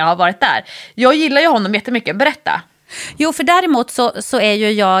nämligen när jag har varit där. Jag gillar ju honom jättemycket. Berätta. Jo, för däremot så är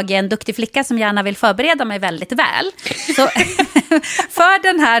ju jag en duktig flicka som gärna vill förbereda mig väldigt väl. Så för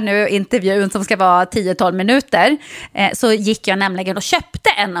den här nu intervjun som ska vara 10-12 minuter så gick jag nämligen och köpte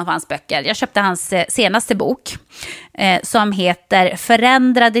en av hans böcker. Jag köpte hans senaste bok som heter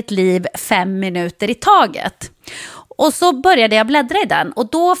Förändra ditt liv 5 minuter i taget. Och så började jag bläddra i den och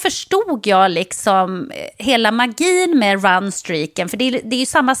då förstod jag liksom hela magin med runstreaken. För det är ju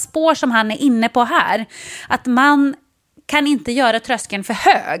samma spår som han är inne på här. Att man kan inte göra tröskeln för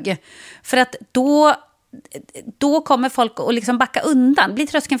hög. För att då kommer folk att liksom backa undan. Blir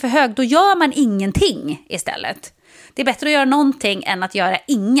tröskeln för hög, då gör man ingenting istället. Det är bättre att göra någonting än att göra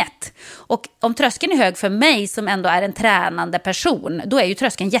inget. Och om tröskeln är hög för mig som ändå är en tränande person, då är ju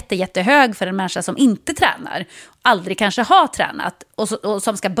tröskeln jättehög för en människa som inte tränar. Aldrig kanske har tränat och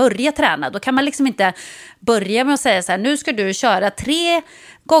som ska börja träna. Då kan man liksom inte börja med att säga så här, nu ska du köra 3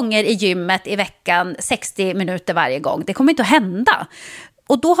 gånger i gymmet i veckan, 60 minuter varje gång. Det kommer inte att hända.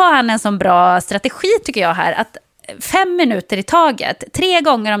 Och då har han en sån bra strategi tycker jag här, att 5 minuter i taget. 3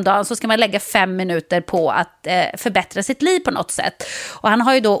 gånger om dagen så ska man lägga 5 minuter på att förbättra sitt liv på något sätt. Och han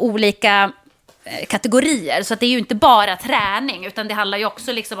har ju då olika kategorier, så att det är ju inte bara träning, utan det handlar ju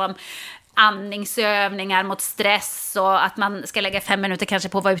också liksom om andningsövningar mot stress och att man ska lägga 5 minuter kanske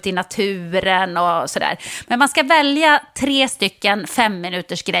på att vara ute i naturen och sådär. Men man ska välja 3 stycken 5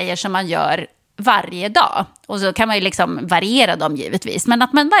 minuters grejer som man gör varje dag. Och så kan man ju liksom variera dem givetvis. Men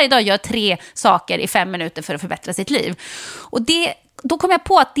att man varje dag gör 3 saker i 5 minuter för att förbättra sitt liv. Och då kom jag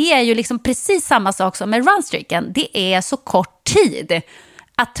på att det är ju liksom precis samma sak som med runstreaken. Det är så kort tid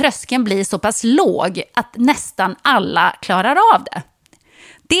att tröskeln blir så pass låg att nästan alla klarar av det.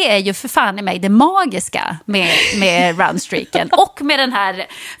 Det är ju för fan i mig det magiska med runstreaken och med den här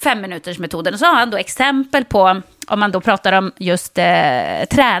 5-minuters-metoden. Så har han då exempel på, om man då pratar om just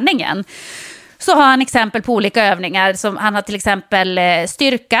träningen, så har han exempel på olika övningar. Som han har till exempel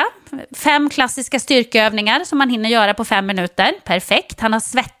styrka, 5 klassiska styrkeövningar som man hinner göra på 5 minuter. Perfekt. Han har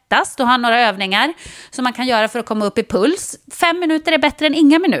svettas, då har han några övningar som man kan göra för att komma upp i puls. 5 minuter är bättre än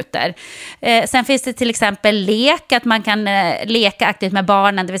inga minuter. Sen finns det till exempel lek, att man kan leka aktivt med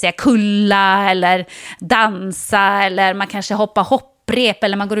barnen, det vill säga kulla eller dansa, eller man kanske hopprep,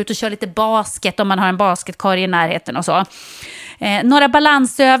 eller man går ut och kör lite basket om man har en basketkorg i närheten och så. Några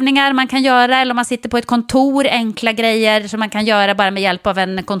balansövningar man kan göra, eller om man sitter på ett kontor, enkla grejer som man kan göra bara med hjälp av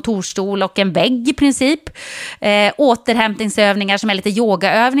en kontorstol och en vägg i princip. Återhämtningsövningar som är lite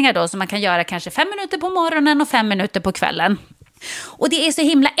yogaövningar då, som man kan göra kanske 5 minuter på morgonen och 5 minuter på kvällen. Och det är så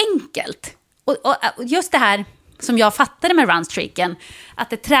himla enkelt. Och just det här som jag fattade med runstreaken,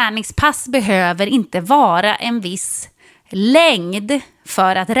 att ett träningspass behöver inte vara en viss längd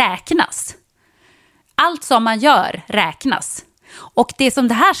för att räknas. Allt som man gör räknas. Och det som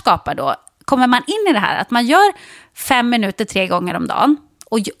det här skapar då, kommer man in i det här att man gör 5 minuter 3 gånger om dagen,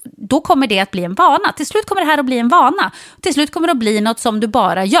 och då kommer det att bli en vana. Till slut kommer det här att bli en vana. Till slut kommer det att bli något som du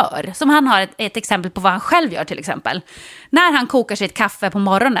bara gör. Som han har ett exempel på vad han själv gör till exempel. När han kokar sitt kaffe på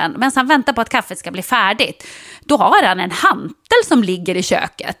morgonen, medan han väntar på att kaffet ska bli färdigt, då har han en hantel som ligger i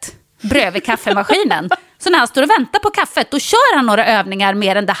köket. bredvid kaffemaskinen. Så när han står och väntar på kaffet, då kör han några övningar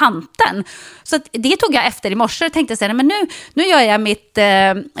mer än det hanten. Så att det tog jag efter i morse och tänkte säga, men nu gör jag mitt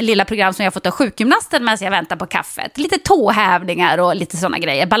lilla program som jag fått av sjukgymnasten medan jag väntar på kaffet. Lite tåhävningar och lite sådana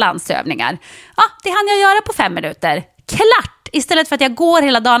grejer, balansövningar. Ja, det hann jag göra på 5 minuter. Klart! Istället för att jag går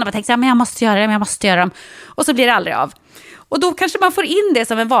hela dagen och tänker, men jag måste göra dem. Och så blir det aldrig av. Och då kanske man får in det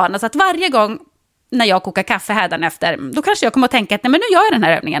som en vana, så att varje gång när jag kokar kaffe hädanefter, då kanske jag kommer att tänka att nej, men nu gör jag den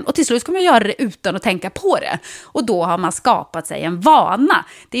här övningen. Och till slut kommer jag göra det utan att tänka på det. Och då har man skapat sig en vana.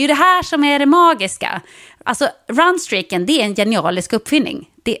 Det är ju det här som är det magiska. Alltså runstreaken, det är en genialisk uppfinning.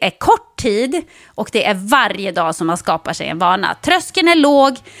 Det är kort tid och det är varje dag som man skapar sig en vana. Tröskeln är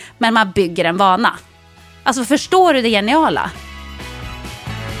låg, men man bygger en vana. Alltså förstår du det geniala?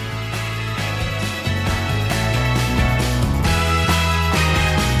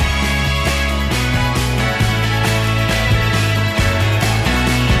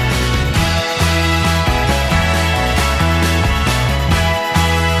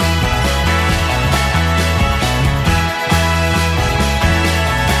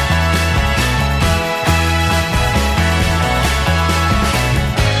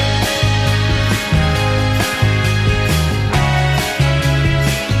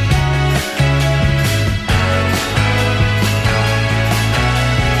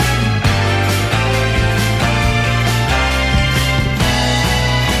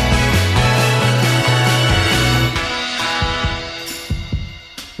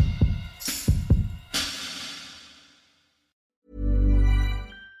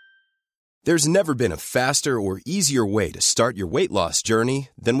 There's never been a faster or easier way to start your weight loss journey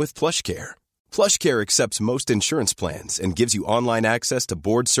than with PlushCare. PlushCare accepts most insurance plans and gives you online access to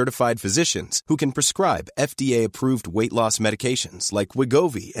board-certified physicians who can prescribe FDA-approved weight loss medications like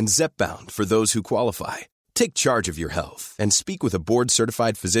Wegovy and Zepbound for those who qualify. Take charge of your health and speak with a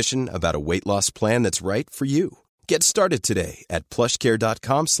board-certified physician about a weight loss plan that's right for you. Get started today at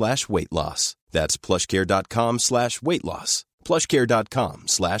plushcare.com/weightloss. That's plushcare.com/weightloss.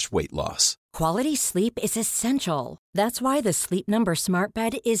 plushcare.com/weightloss. Quality sleep is essential. That's why the Sleep Number Smart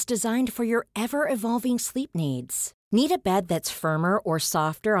Bed is designed for your ever-evolving sleep needs. Need a bed that's firmer or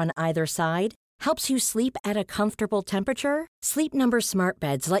softer on either side? Helps you sleep at a comfortable temperature? Sleep Number Smart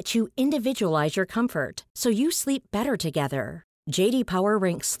Beds let you individualize your comfort, so you sleep better together. J.D. Power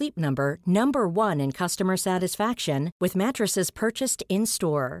ranks Sleep Number #1 in customer satisfaction with mattresses purchased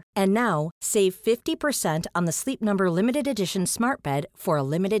in-store. And now, save 50% on the Sleep Number Limited Edition Smart Bed for a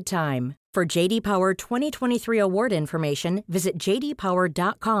limited time. For J.D. Power 2023 award information, visit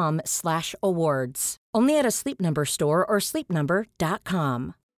jdpower.com/awards. Only at a Sleep Number store or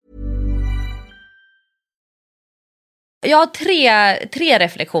sleepnumber.com. Jag har tre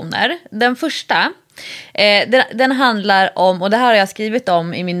reflektioner. Den första, den handlar om, och det här har jag skrivit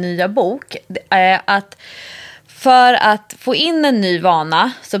om i min nya bok, att för att få in en ny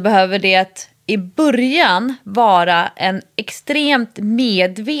vana så behöver det i början vara en extremt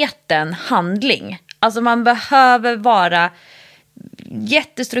medveten handling. Alltså man behöver vara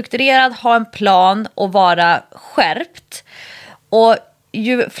jättestrukturerad, ha en plan och vara skärpt. Och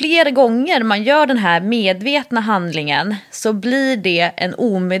ju fler gånger man gör den här medvetna handlingen så blir det en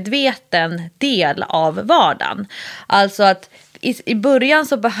omedveten del av vardagen. Alltså att i början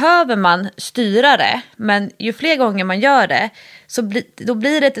så behöver man styra det, men ju fler gånger man gör det då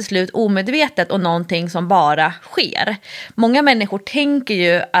blir det till slut omedvetet och någonting som bara sker. Många människor tänker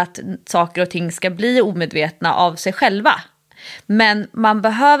ju att saker och ting ska bli omedvetna av sig själva. Men man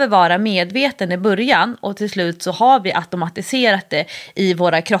behöver vara medveten i början och till slut så har vi automatiserat det i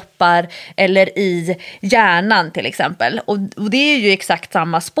våra kroppar eller i hjärnan till exempel. Och det är ju exakt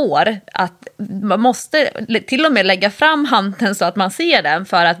samma spår, att man måste till och med lägga fram handen så att man ser den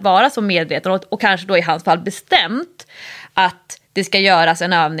för att vara så medveten och kanske då i hans fall bestämt att det ska göras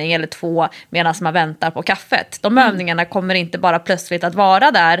en övning eller 2 medan man väntar på kaffet. De övningarna kommer inte bara plötsligt att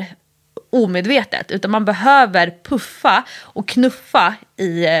vara där omedvetet, utan man behöver puffa och knuffa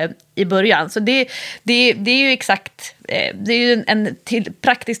i början. Så det är ju exakt, det är ju en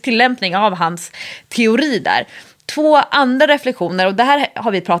praktisk tillämpning av hans teori där. 2 andra reflektioner, och det här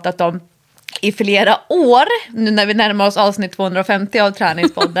har vi pratat om i flera år, nu när vi närmar oss avsnitt 250 av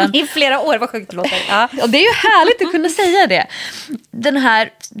Träningspodden. I flera år, vad sjukt det låter. Ja. Och det är ju härligt att kunna säga det.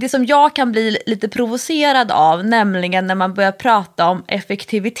 Det som jag kan bli lite provocerad av, nämligen när man börjar prata om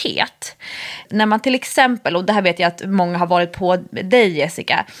effektivitet. När man till exempel, och det här vet jag att många har varit på dig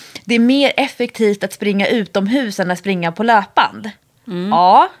Jessica, det är mer effektivt att springa utomhus än att springa på löpband.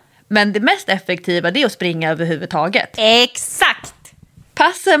 Ja, men det mest effektiva det är att springa överhuvudtaget. Exakt!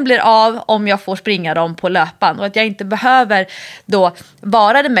 passen blir av om jag får springa dem på löpan och att jag inte behöver då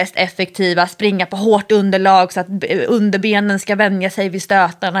vara det mest effektiva, springa på hårt underlag så att underbenen ska vänja sig vid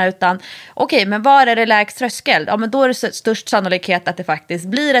stötarna, utan okej, men var är det lägst tröskel? Ja, men då är det störst sannolikhet att det faktiskt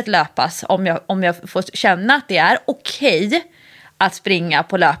blir ett löppass om jag får känna att det är okej att springa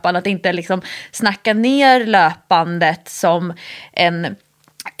på löpan, att inte liksom snacka ner löpandet som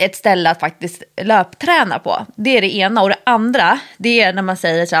ett ställe att faktiskt löpträna på. Det är det ena. Och det andra, det är när man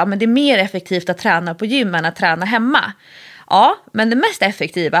säger så här, men det är mer effektivt att träna på gym än att träna hemma. Ja, men det mest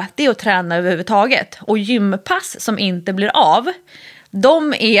effektiva, det är att träna överhuvudtaget. Och gympass som inte blir av,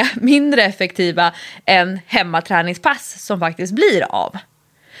 de är mindre effektiva än hemmaträningspass som faktiskt blir av.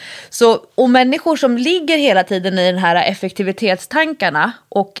 Så, och människor som ligger hela tiden i den här effektivitetstankarna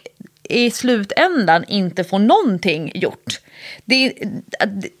och i slutändan inte får någonting gjort,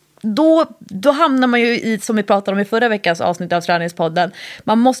 då hamnar man ju i, som vi pratade om i förra veckans avsnitt av Träningspodden,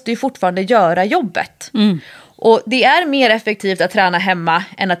 man måste ju fortfarande göra jobbet. Och det är mer effektivt att träna hemma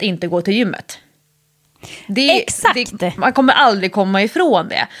än att inte gå till gymmet. Exakt. Man kommer aldrig komma ifrån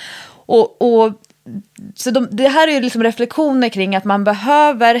det. Så det här är ju liksom reflektioner kring att man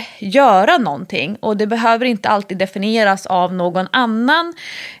behöver göra någonting, och det behöver inte alltid definieras av någon annan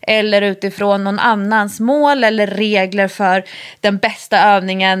eller utifrån någon annans mål eller regler för den bästa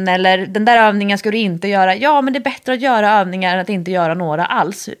övningen, eller den där övningen ska du inte göra. Ja, men det är bättre att göra övningar än att inte göra några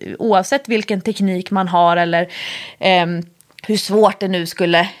alls, oavsett vilken teknik man har eller hur svårt det nu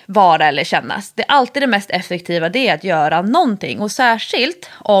skulle vara eller kännas. Det är alltid det mest effektiva, det är att göra någonting. Och särskilt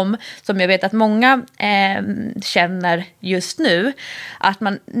om, som jag vet att många känner just nu, att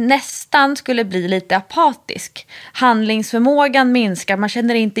man nästan skulle bli lite apatisk. Handlingsförmågan minskar, man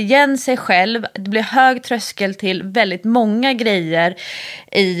känner inte igen sig själv. Det blir hög tröskel till väldigt många grejer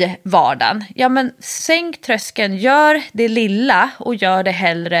i vardagen. Ja, men sänk tröskeln, gör det lilla och gör det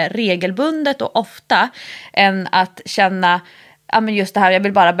hellre regelbundet och ofta än att känna, ja, men just det här, jag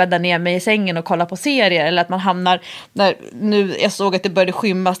vill bara bädda ner mig i sängen och kolla på serier, eller att man hamnar, nu jag såg att det började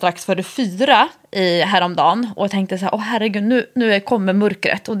skymma strax före 4 häromdagen och jag tänkte så här, herregud, nu kommer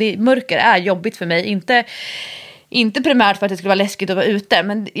mörkret, och mörker är jobbigt för mig, inte primärt för att det skulle vara läskigt att vara ute,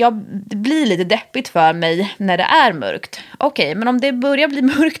 men det blir lite deppigt för mig när det är mörkt. Okej, men om det börjar bli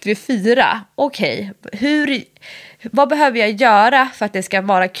mörkt vid 4, vad behöver jag göra för att det ska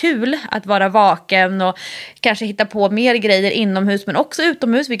vara kul att vara vaken och kanske hitta på mer grejer inomhus men också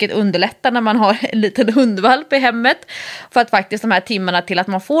utomhus, vilket underlättar när man har en liten hundvalp i hemmet, för att faktiskt de här timmarna till att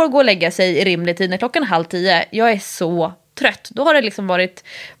man får gå och lägga sig i rimlig tid när klockan 9:30, jag är så trött. Då har det liksom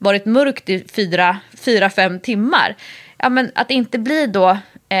varit mörkt i 4-5 timmar. Ja, men att inte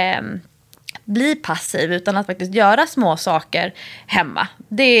bli passiv utan att faktiskt göra små saker hemma.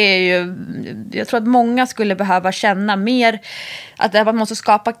 Det är ju, jag tror att många skulle behöva känna mer att man måste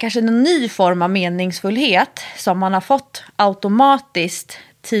skapa kanske en ny form av meningsfullhet som man har fått automatiskt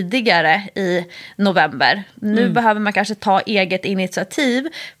tidigare i november. Nu behöver man kanske ta eget initiativ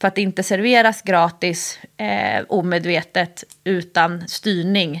för att inte serveras gratis omedvetet utan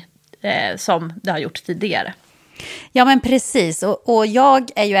styrning som det har gjort tidigare. Ja, men precis. Och jag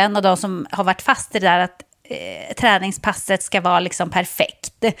är ju en av de som har varit fast i det där att träningspasset ska vara liksom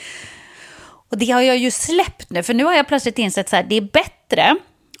perfekt. Och det har jag ju släppt nu, för nu har jag plötsligt insett så här, det är bättre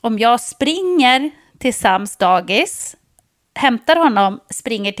om jag springer till Sams dagis, hämtar honom,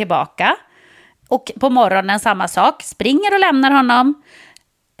 springer tillbaka, och på morgonen samma sak, springer och lämnar honom,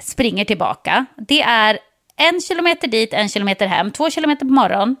 springer tillbaka. Det är 1 kilometer dit, 1 kilometer hem, 2 kilometer på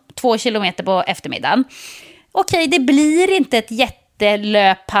morgon, 2 kilometer på eftermiddagen. Okej, det blir inte ett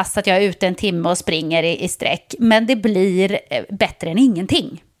jättelöppass att jag är ute en timme och springer i sträck, men det blir bättre än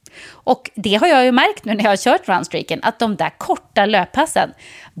ingenting. Och det har jag ju märkt nu när jag har kört runstreaken, att de där korta löppassen,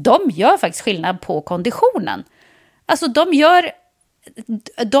 de gör faktiskt skillnad på konditionen. Alltså de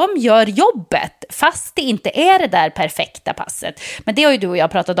gör jobbet fast det inte är det där perfekta passet. Men det har ju du och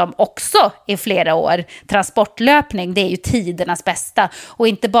jag pratat om också i flera år. Transportlöpning, det är ju tidernas bästa. Och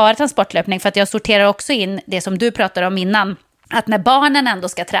inte bara transportlöpning, för att jag sorterar också in det som du pratade om innan. Att när barnen ändå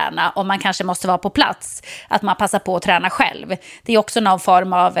ska träna, och man kanske måste vara på plats, att man passar på att träna själv. Det är också någon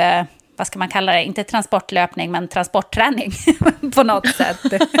form av, vad ska man kalla det? Inte transportlöpning, men transportträning på något sätt.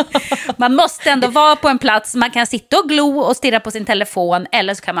 Man måste ändå vara på en plats, man kan sitta och glo och stirra på sin telefon,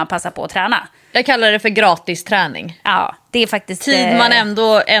 eller så kan man passa på att träna. Jag kallar det för gratis träning. Ja, det är faktiskt tid man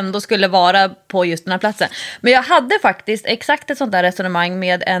ändå skulle vara på just den här platsen. Men jag hade faktiskt exakt ett sånt där resonemang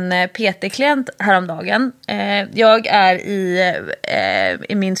med en PT-klient häromdagen. Jag är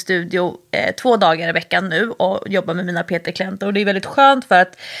i min studio 2 dagar i veckan nu och jobbar med mina PT-klienter, och det är väldigt skönt för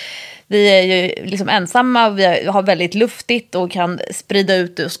att vi är ju liksom ensamma och vi har väldigt luftigt och kan sprida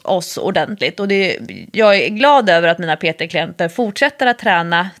ut oss ordentligt. Och jag är glad över att mina PT-klienter fortsätter att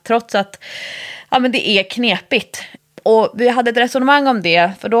träna trots att men det är knepigt. Och vi hade ett resonemang om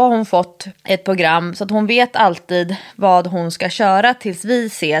det, för då har hon fått ett program så att hon vet alltid vad hon ska köra tills vi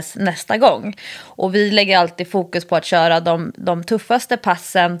ses nästa gång. Och vi lägger alltid fokus på att köra de tuffaste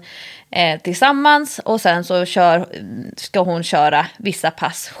passen tillsammans, och sen så ska hon köra vissa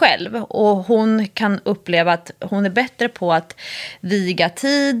pass själv. Och hon kan uppleva att hon är bättre på att viga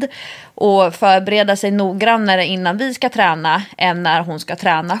tid och förbereda sig noggrannare innan vi ska träna än när hon ska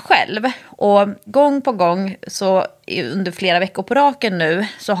träna själv. Och gång på gång, så under flera veckor på raken nu,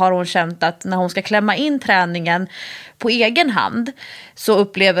 så har hon känt att när hon ska klämma in träningen på egen hand så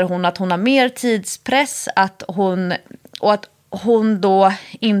upplever hon att hon har mer tidspress, att hon då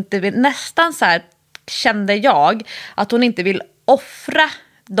inte vill, nästan så här kände jag, att hon inte vill offra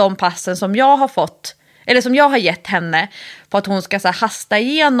de passen som jag har fått, eller som jag har gett henne, för att hon ska så här hasta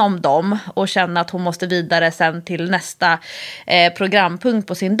igenom dem och känna att hon måste vidare sen till nästa programpunkt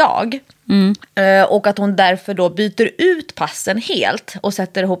på sin dag. Och att hon därför då byter ut passen helt och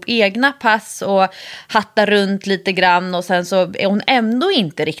sätter ihop egna pass och hattar runt lite grann, och sen så är hon ändå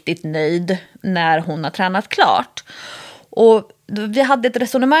inte riktigt nöjd när hon har tränat klart. Och vi hade ett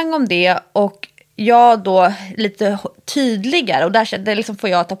resonemang om det, och jag då lite tydligare, och där liksom får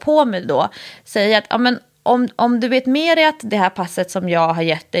jag ta på mig då, säga att om du vet med dig att det här passet som jag har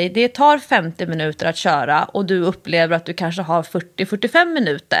gett dig, det tar 50 minuter att köra, och du upplever att du kanske har 40-45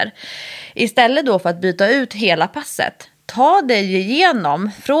 minuter. Istället då för att byta ut hela passet, ta dig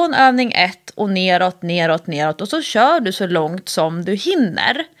igenom från övning 1 och neråt, och så kör du så långt som du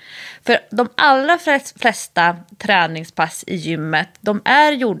hinner. För de allra flesta träningspass i gymmet, de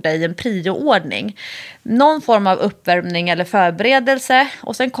är gjorda i en prioordning. Någon form av uppvärmning eller förberedelse,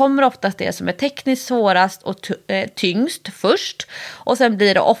 och sen kommer oftast det som är tekniskt svårast och tyngst först. Och sen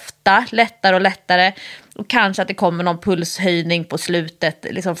blir det ofta lättare och lättare, och kanske att det kommer någon pulshöjning på slutet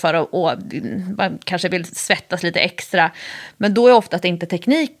liksom för att man kanske vill svettas lite extra. Men då är oftast inte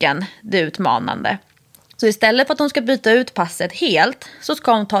tekniken det utmanande. Så istället för att hon ska byta ut passet helt, så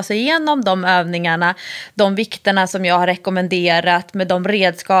ska hon ta sig igenom de övningarna, de vikterna som jag har rekommenderat, med de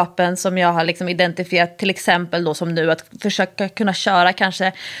redskapen som jag har liksom identifierat, till exempel då som nu att försöka kunna köra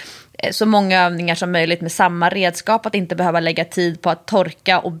kanske så många övningar som möjligt med samma redskap, att inte behöva lägga tid på att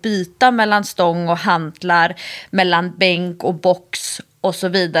torka och byta mellan stång och hantlar, mellan bänk och box och så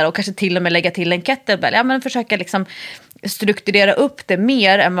vidare, och kanske till och med lägga till en kettlebell. Men försöka liksom strukturera upp det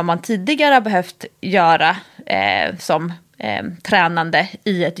mer än vad man tidigare har behövt göra som tränande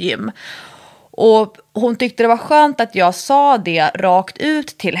i ett gym. Och hon tyckte det var skönt att jag sa det rakt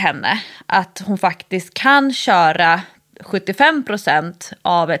ut till henne, att hon faktiskt kan köra 75%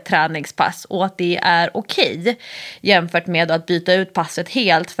 av ett träningspass, och att det är okej jämfört med att byta ut passet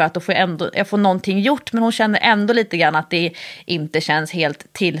helt, för att då får jag får någonting gjort, men hon känner ändå lite grann att det inte känns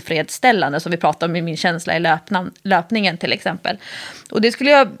helt tillfredsställande, som vi pratade om i min känsla i löpningen till exempel. Och det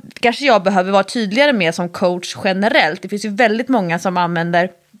skulle jag behöver vara tydligare med som coach generellt. Det finns ju väldigt många som använder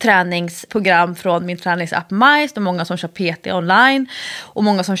träningsprogram från min träningsapp Mice, och många som kör PT online, och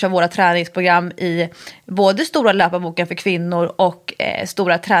många som kör våra träningsprogram i både stora löparboken för kvinnor och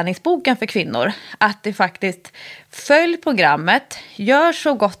stora träningsboken för kvinnor. Att det faktiskt följ programmet, gör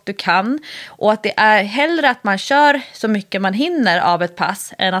så gott du kan, och att det är hellre att man kör så mycket man hinner av ett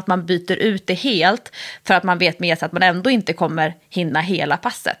pass än att man byter ut det helt, för att man vet med sig att man ändå inte kommer hinna hela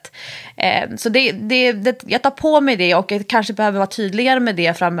passet. Så jag tar på mig det, och jag kanske behöver vara tydligare med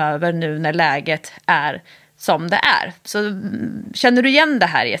det framöver nu när läget är som det är. Så känner du igen det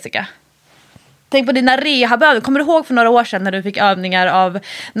här, Jessica? Tänk på dina rehabövningar. Kommer du ihåg för några år sedan när du fick övningar av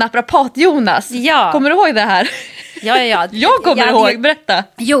naprapat Jonas? Ja. Kommer du ihåg det här? Ja. Jag kommer ihåg, berätta.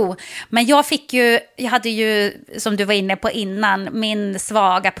 Jo, men jag hade ju, som du var inne på innan, min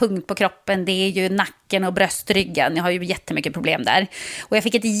svaga punkt på kroppen, det är ju nacken och bröstryggen. Jag har ju jättemycket problem där. Och jag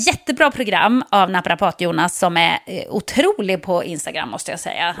fick ett jättebra program av naprapat Jonas, som är otrolig på Instagram, måste jag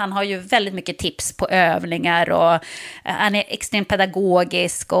säga. Han har ju väldigt mycket tips på övningar, och han är extremt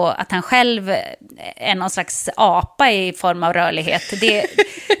pedagogisk, och att han själv är någon slags apa i form av rörlighet.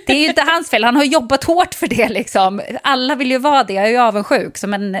 Det är ju inte hans fel. Han har jobbat hårt för det liksom. Alla vill ju vara det. Jag är ju avundsjuk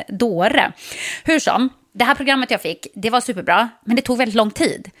som en dåre. Hur som, det här programmet jag fick, det var superbra, men det tog väldigt lång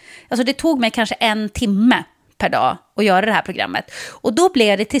tid. Alltså det tog mig kanske 1 timme per dag och göra det här programmet. Och då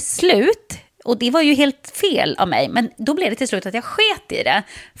blev det till slut, och det var ju helt fel av mig, men då blev det till slut att jag sket i det.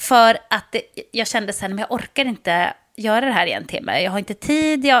 För att jag kände sen, men jag orkar inte göra det här i en timme. Jag har inte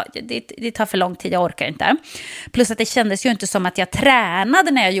tid, det tar för lång tid, jag orkar inte. Plus att det kändes ju inte som att jag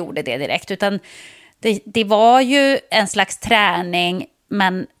tränade när jag gjorde det direkt, utan det var ju en slags träning,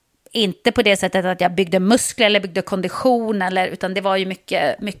 men inte på det sättet att jag byggde muskler eller byggde kondition, utan det var ju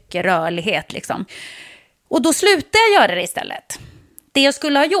mycket rörlighet liksom. Och då slutade jag göra det istället. Det jag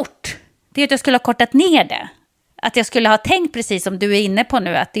skulle ha gjort, det är att jag skulle ha kortat ner det. Att jag skulle ha tänkt precis som du är inne på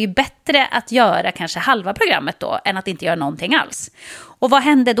nu, att det är bättre att göra kanske halva programmet då än att inte göra någonting alls. Och vad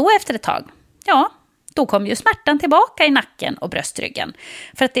hände då efter ett tag? Ja, då kom ju smärtan tillbaka i nacken och bröstryggen.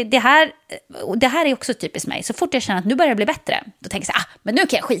 För att det här är också typiskt mig. Så fort jag känner att nu börjar det bli bättre, då tänker jag men nu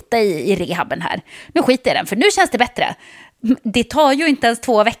kan jag skita i rehabben här. Nu skiter jag i den, för nu känns det bättre. Det tar ju inte ens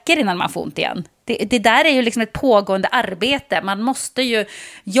 2 veckor innan man får ont igen. Det där är ju liksom ett pågående arbete. Man måste ju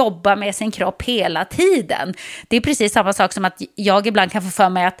jobba med sin kropp hela tiden. Det är precis samma sak som att jag ibland kan få för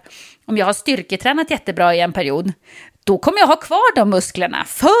mig att om jag har styrketränat jättebra i en period, då kommer jag ha kvar de musklerna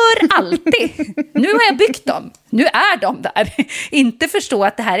för alltid. Nu har jag byggt dem. Nu är de där. Inte förstå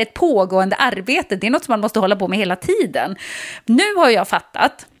att det här är ett pågående arbete. Det är något som man måste hålla på med hela tiden. Nu har jag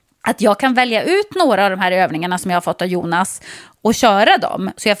fattat att jag kan välja ut några av de här övningarna som jag har fått av Jonas och köra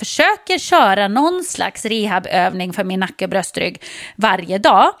dem. Så jag försöker köra någon slags rehabövning för min nacke och bröstrygg varje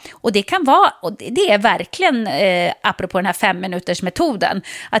dag. Och det kan vara, och det är verkligen apropå den här 5-minuters-metoden,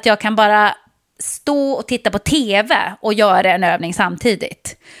 att jag kan bara stå och titta på tv och göra en övning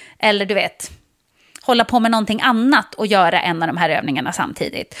samtidigt. Eller du vet, hålla på med någonting annat och göra en av de här övningarna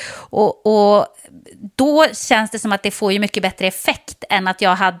samtidigt. Och då känns det som att det får ju mycket bättre effekt än att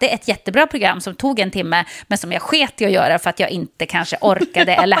jag hade ett jättebra program som tog 1 timme, men som jag sket i att göra för att jag inte kanske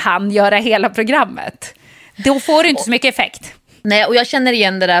orkade eller hann göra hela programmet. Då får du inte så mycket effekt. Nej, och jag känner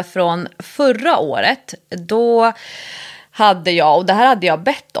igen det där från förra året. Då hade jag, och det här hade jag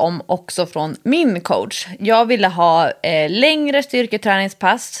bett om också från min coach. Jag ville ha längre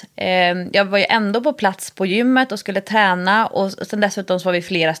styrketräningspass. Jag var ju ändå på plats på gymmet och skulle träna. Och sen dessutom så var vi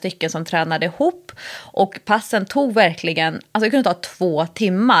flera stycken som tränade ihop. Och passen tog verkligen, alltså det kunde ta 2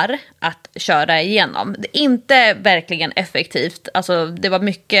 timmar att köra igenom. Det är inte verkligen effektivt. Alltså det var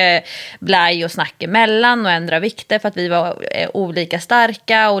mycket blaj och snack emellan och ändra vikter för att vi var olika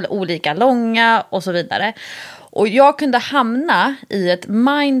starka och olika långa och så vidare. Och jag kunde hamna i ett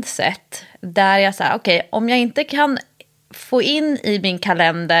mindset där jag sa, okej, om jag inte kan få in i min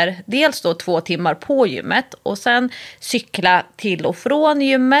kalender dels då 2 timmar på gymmet och sen cykla till och från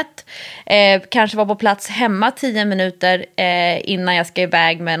gymmet, kanske vara på plats hemma 10 minuter innan jag ska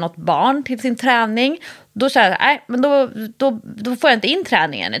iväg med något barn till sin träning, då sa jag, nej, men då får jag inte in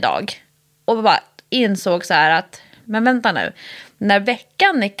träningen idag. Och bara insåg så här att, men vänta nu, när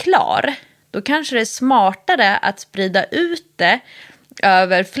veckan är klar, då kanske det är smartare att sprida ut det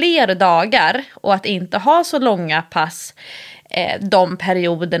över fler dagar och att inte ha så långa pass de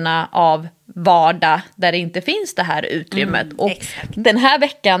perioderna av vardag där det inte finns det här utrymmet. Och den här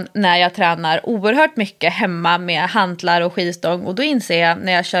veckan när jag tränar oerhört mycket hemma med hantlar och skivstång, och då inser jag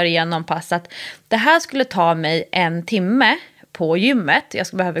när jag kör igenom pass att det här skulle ta mig 1 timme på gymmet. Jag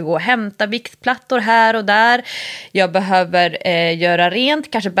behöver gå och hämta viktplattor här och där. Jag behöver göra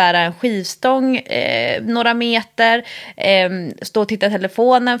rent, kanske bära en skivstång några meter. Stå och titta i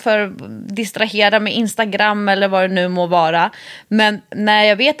telefonen för att distrahera med Instagram eller vad det nu må vara. Men när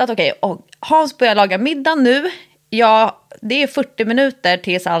jag vet att Hans börjar laga middag nu. Ja, det är 40 minuter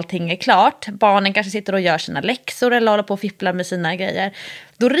tills allting är klart. Barnen kanske sitter och gör sina läxor eller håller på och fipplar med sina grejer.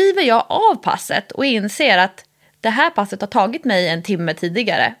 Då river jag av passet och inser att det här passet har tagit mig 1 timme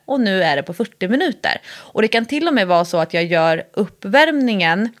tidigare och nu är det på 40 minuter. Och det kan till och med vara så att jag gör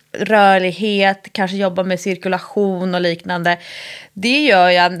uppvärmningen, rörlighet, kanske jobbar med cirkulation och liknande. Det gör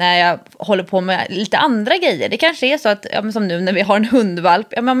jag när jag håller på med lite andra grejer. Det kanske är så att, som nu när vi har en hundvalp,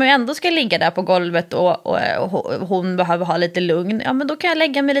 om jag ändå ska ligga där på golvet och hon behöver ha lite lugn, men då kan jag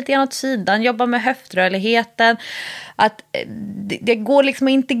lägga mig lite grann åt sidan, jobba med höftrörligheten. Att det går liksom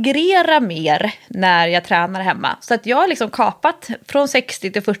att integrera mer när jag tränar hemma. Så att jag har liksom kapat från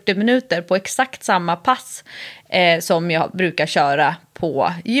 60 till 40 minuter på exakt samma pass som jag brukar köra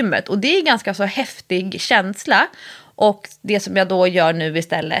på gymmet. Och det är ganska så häftig känsla. Och det som jag då gör nu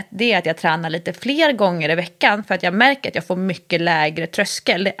istället, det är att jag tränar lite fler gånger i veckan för att jag märker att jag får mycket lägre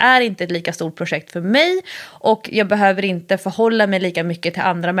tröskel. Det är inte ett lika stort projekt för mig och jag behöver inte förhålla mig lika mycket till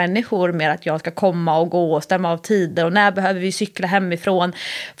andra människor med att jag ska komma och gå och stämma av tider och när behöver vi cykla hemifrån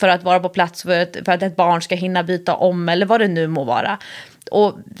för att vara på plats för att ett barn ska hinna byta om eller vad det nu må vara.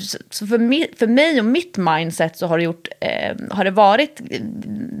 Och så för mig och mitt mindset så har det varit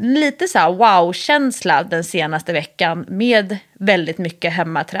lite så här wow-känsla den senaste veckan med väldigt mycket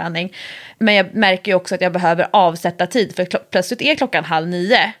hemmaträning. Men jag märker ju också att jag behöver avsätta tid, för plötsligt är klockan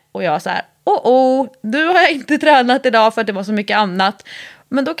 8:30 och jag så här, nu har jag inte tränat idag för att det var så mycket annat.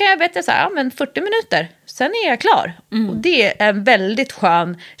 Men då kan jag veta så här, men 40 minuter, sen är jag klar. Och det är en väldigt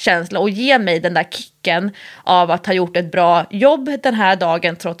skön känsla och ger mig den där kicken av att ha gjort ett bra jobb den här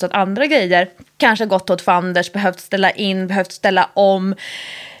dagen, trots att andra grejer kanske gått åt fanders, behövt ställa in, behövt ställa om.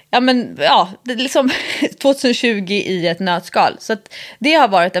 Det är liksom 2020 i ett nötskal. Så att det har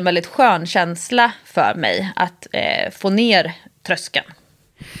varit en väldigt skön känsla för mig att få ner tröskeln.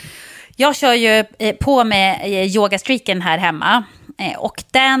 Jag kör ju på med yogastreaken här hemma. Och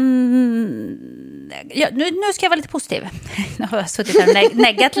nu ska jag vara lite positiv. Nu har jag suttit här och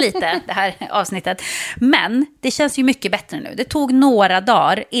neggat lite det här avsnittet. Men det känns ju mycket bättre nu. Det tog några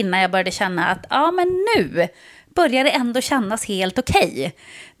dagar innan jag började känna att men nu börjar det ändå kännas helt okej.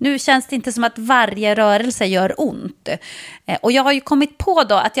 Nu känns det inte som att varje rörelse gör ont. Och jag har ju kommit på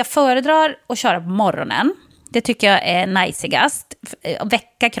då att jag föredrar att köra på morgonen. Det tycker jag är najsigast.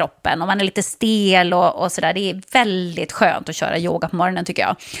 Väcka kroppen om man är lite stel och sådär. Det är väldigt skönt att köra yoga på morgonen tycker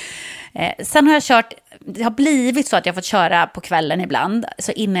jag. Sen har det har blivit så att jag fått köra på kvällen ibland.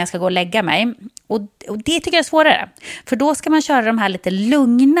 Så innan jag ska gå och lägga mig. Och det tycker jag är svårare. För då ska man köra de här lite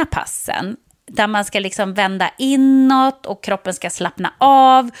lugna passen. Där man ska liksom vända inåt och kroppen ska slappna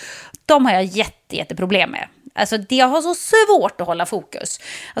av. De har jag jätteproblem med. Alltså jag har så svårt att hålla fokus.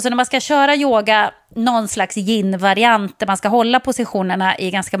 Alltså när man ska köra yoga, någon slags yin-variant där man ska hålla positionerna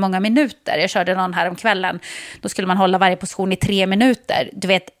i ganska många minuter. Jag körde någon här om kvällen. Då skulle man hålla varje position i 3 minuter. Du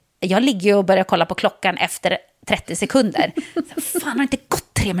vet, jag ligger ju och börjar kolla på klockan efter 30 sekunder. Fan, har det inte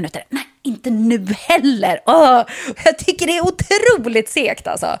gått 3 minuter? Nej, inte nu heller. Jag tycker det är otroligt segt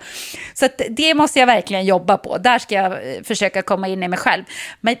alltså. Så att det måste jag verkligen jobba på. Där ska jag försöka komma in i mig själv.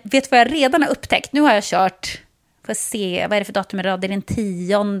 Men vet du vad jag redan har upptäckt? Nu har jag kört, får se, vad är det för datum idag? Det är den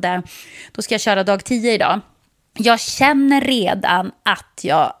 10:e. Då ska jag köra dag 10 idag. Jag känner redan att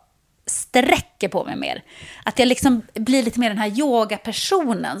jag sträcker på mig mer. Att jag liksom blir lite mer den här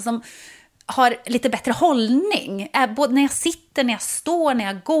yogapersonen som har lite bättre hållning. Både när jag sitter, när jag står, när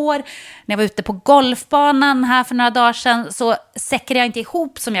jag går. När jag var ute på golfbanan här för några dagar sedan så säckrar jag inte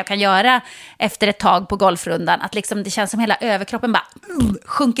ihop som jag kan göra efter ett tag på golfrundan. Att liksom det känns som hela överkroppen bara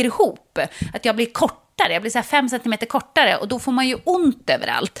sjunker ihop. Att jag blir kortare, jag blir så här 5 centimeter kortare och då får man ju ont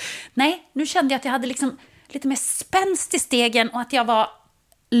överallt. Nej, nu kände jag att jag hade liksom lite mer spänst i stegen och att jag var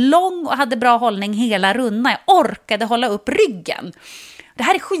lång och hade bra hållning hela rundan. Jag orkade hålla upp ryggen. Det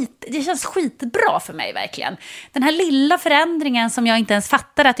här är det känns skitbra för mig verkligen. Den här lilla förändringen som jag inte ens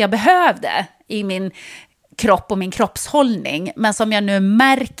fattade att jag behövde i min kropp och min kroppshållning, men som jag nu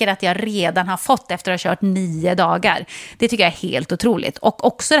märker att jag redan har fått efter att ha kört 9 dagar. Det tycker jag är helt otroligt. Och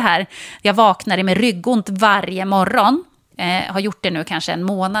också det här, jag vaknar med ryggont varje morgon. Har gjort det nu kanske en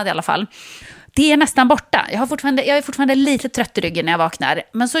månad i alla fall. Det är nästan borta. Jag är fortfarande lite trött i ryggen när jag vaknar.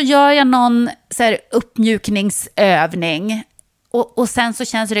 Men så gör jag någon så här uppmjukningsövning. Och sen så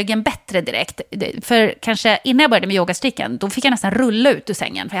känns ryggen bättre direkt. För kanske innan jag började med yogastricken, då fick jag nästan rulla ut ur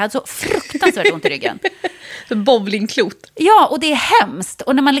sängen. För jag hade så fruktansvärt ont i ryggen. Så bowlingklot. Ja, och det är hemskt.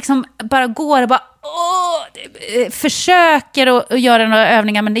 Och när man liksom bara går och bara försöker att göra några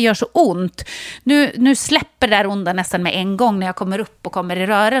övningar, men det gör så ont. Nu släpper det där onda nästan med en gång när jag kommer upp och kommer i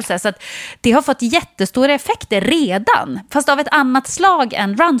rörelse. Så att det har fått jättestora effekter redan. Fast av ett annat slag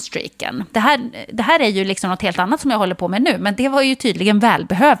än runstreaken. Det här är ju liksom något helt annat som jag håller på med nu. Men det var ju tydligen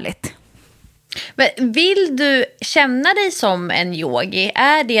välbehövligt. Men vill du känna dig som en yogi?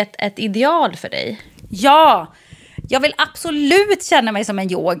 Är det ett ideal för dig? Ja, jag vill absolut känna mig som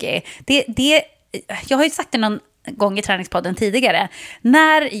en yogi. Jag har ju sagt det någon gång i träningspodden tidigare.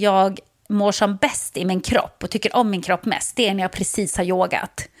 När jag mår som bäst i min kropp och tycker om min kropp mest, det är när jag precis har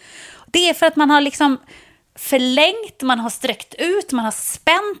yogat. Det är för att man har liksom förlängt, man har sträckt ut, man har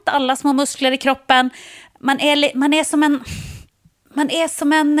spänt alla små muskler i kroppen. Man är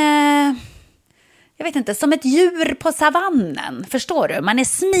som en jag vet inte, som ett djur på savannen, förstår du? Man är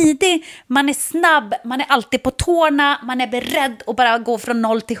smidig, man är snabb, man är alltid på tårna, man är beredd att bara gå från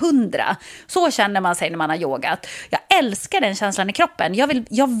 0 till 100. Så känner man sig när man har yogat. Jag älskar den känslan i kroppen.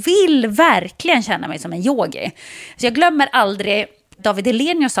 Jag vill verkligen känna mig som en yogi. Så jag glömmer aldrig, David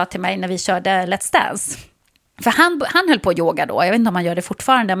Hellenius sa till mig när vi körde Let's Dance. För han höll på att yoga då, jag vet inte om han gör det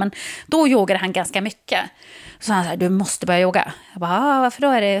fortfarande, men då yogade han ganska mycket. Så han sa, du måste börja yoga. Jag bara, varför då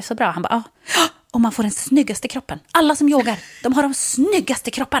är det så bra? Han bara, och man får den snyggaste kroppen. Alla som yogar, de har de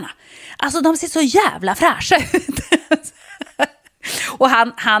snyggaste kropparna. Alltså de ser så jävla fräscha ut. Och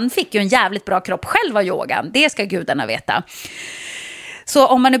han fick ju en jävligt bra kropp själv av yogan, det ska gudarna veta. Så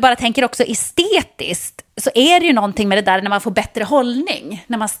om man nu bara tänker också estetiskt, så är det ju någonting med det där när man får bättre hållning.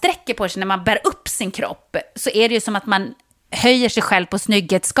 När man sträcker på sig, när man bär upp sin kropp, så är det ju som att man höjer sig själv på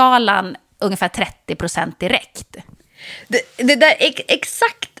snygghetsskalan ungefär 30% direkt. Det där,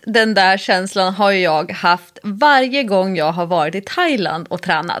 exakt den där känslan har jag haft varje gång jag har varit i Thailand och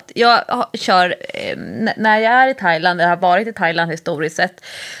tränat. Jag kör, när jag är i Thailand, jag har varit i Thailand historiskt sett,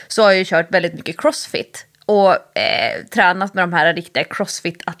 så har jag kört väldigt mycket crossfit. Och tränat med de här riktiga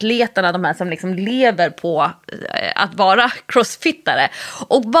crossfit-atleterna, de här som liksom lever på att vara crossfittare.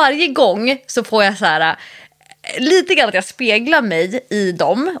 Och varje gång så får jag så här, lite grann att jag speglar mig i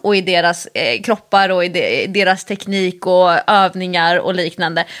dem och i deras kroppar och i deras teknik och övningar och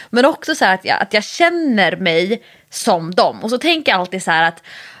liknande. Men också så här att jag känner mig som dem. Och så tänker jag alltid så här att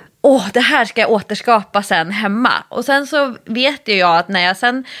det här ska jag återskapa sen hemma. Och sen så vet jag att när jag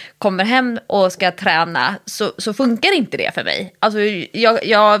sen kommer hem och ska träna så funkar inte det för mig. Alltså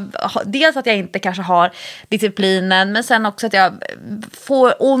dels att jag inte kanske har disciplinen, men sen också att jag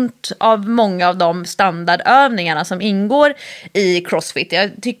får ont av många av de standardövningarna som ingår i CrossFit.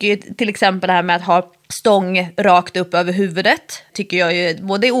 Jag tycker ju till exempel det här med att ha stång rakt upp över huvudet tycker jag ju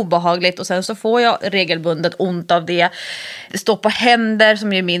både är obehagligt, och sen så får jag regelbundet ont av det. Stå på händer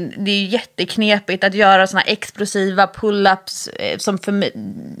som är det är ju jätteknepigt att göra såna explosiva pull-ups som för mig,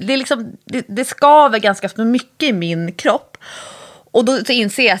 det är liksom det skaver ganska för mycket i min kropp. Och då så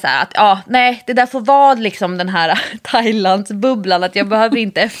inser jag så här att nej, det där får vara liksom den här Thailandsbubblan, att jag behöver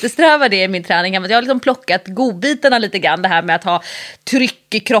inte eftersträva det i min träning. Jag har liksom plockat godbitarna lite grann, det här med att ha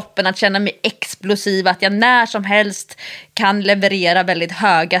tryck i kroppen, att känna mig explosiv, att jag när som helst kan leverera väldigt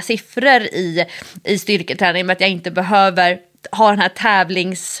höga siffror i styrketräning, med att jag inte behöver ha den här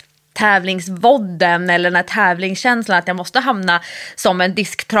tävlingsvodden eller den här tävlingskänslan att jag måste hamna som en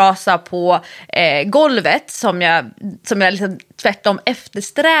disktrasa på golvet som jag liksom tvärtom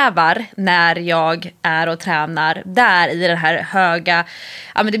eftersträvar när jag är och tränar där i den här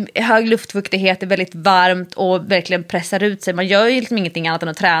hög luftfuktighet, det är väldigt varmt och verkligen pressar ut sig. Man gör ju liksom ingenting annat än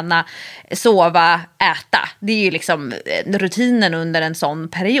att träna, sova, äta. Det är ju liksom rutinen under en sån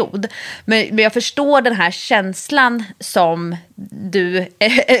period. Men jag förstår den här känslan som du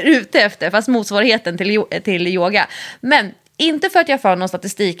är ute efter, fast motsvarigheten till yoga. Men inte för att jag får någon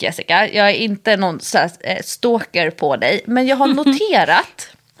statistik, Jessica. Jag är inte någon stalker på dig. Men jag har noterat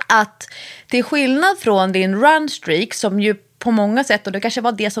att till skillnad från din runstreak, som ju på många sätt, och det kanske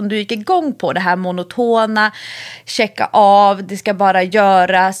var det som du gick igång på, det här monotona, checka av, det ska bara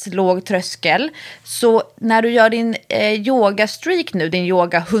göras, låg tröskel. Så när du gör din yoga-streak nu, din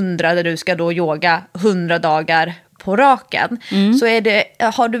yoga 100, där du ska då yoga 100 dagar på raken, så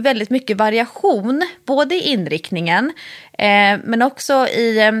har du väldigt mycket variation, både i inriktningen men också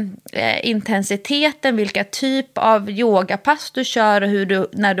i intensiteten, vilka typ av yogapass du kör och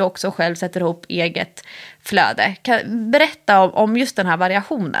när du också själv sätter ihop eget flöde. Berätta om just den här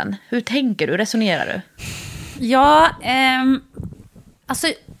variationen. Hur tänker du? Resonerar du? Ja, alltså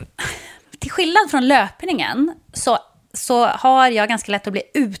till skillnad från löpningen så har jag ganska lätt att bli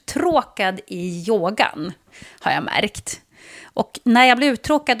uttråkad i yogan, har jag märkt. Och när jag blir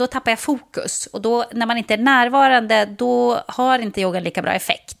uttråkad, då tappar jag fokus. Och då, när man inte är närvarande, då har inte yogan lika bra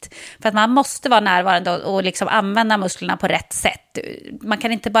effekt. För att man måste vara närvarande och liksom använda musklerna på rätt sätt. Man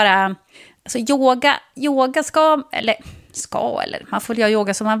kan inte bara... Alltså yoga ska, eller man får göra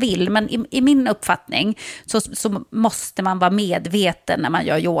yoga som man vill. Men i min uppfattning så måste man vara medveten när man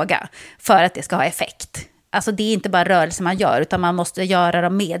gör yoga för att det ska ha effekt. Alltså det är inte bara rörelser man gör, utan man måste göra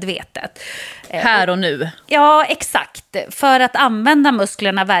dem medvetet. Här och nu. Ja, exakt. För att använda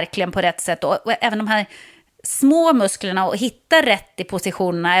musklerna verkligen på rätt sätt. Och även de här små musklerna, och hitta rätt i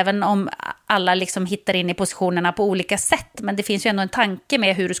positionerna, även om alla liksom hittar in i positionerna på olika sätt. Men det finns ju ändå en tanke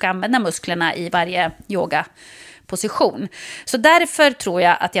med hur du ska använda musklerna i varje yogaposition. Så därför tror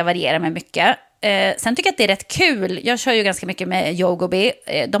jag att jag varierar med mycket. Sen tycker jag att det är rätt kul. Jag kör ju ganska mycket med Yogobi.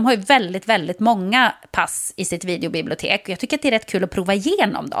 De har ju väldigt, väldigt många pass i sitt videobibliotek. Jag tycker att det är rätt kul att prova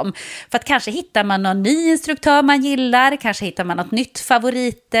igenom dem. För att kanske hittar man någon ny instruktör man gillar. Kanske hittar man något nytt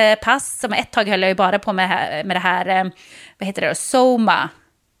favoritpass. Som ett tag höll jag ju bara på med det här, vad heter det? Soma.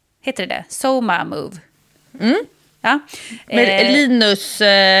 Heter det? Soma Move. Mm. Ja. Med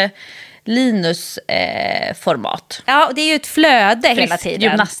Linus format. Ja, och det är ju ett flöde hela tiden.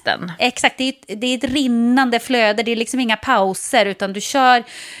 Gymnasten. Exakt, det är ett rinnande flöde. Det är liksom inga pauser, utan du kör...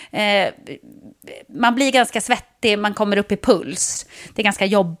 man blir ganska svettig, man kommer upp i puls. Det är ganska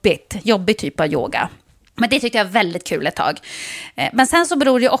jobbig typ av yoga. Men det tyckte jag var väldigt kul ett tag. Men sen så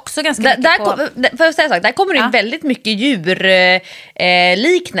beror det ju också ganska mycket på... För att säga så, där kommer det väldigt mycket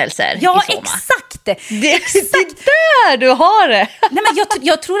djurliknelser. Ja, exakt! Det är där du har det. Nej, men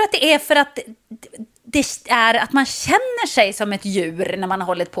jag tror att det är för att... Det är att man känner sig som ett djur när man har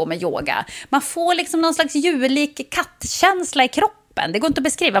hållit på med yoga. Man får liksom någon slags djurlik kattkänsla i kroppen. Det går inte att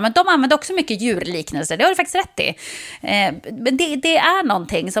beskriva, men de använder också mycket djurliknelser. Det har du faktiskt rätt i. Men det är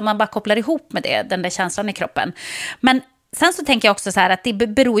någonting som man bara kopplar ihop med det, den där känslan i kroppen. Men sen så tänker jag också så här att det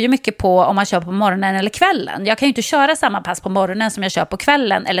beror ju mycket på om man kör på morgonen eller kvällen. Jag kan ju inte köra samma pass på morgonen som jag kör på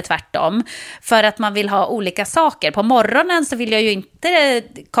kvällen eller tvärtom. För att man vill ha olika saker. På morgonen så vill jag ju inte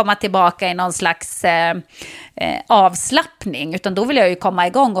komma tillbaka i någon slags avslappning. Utan då vill jag ju komma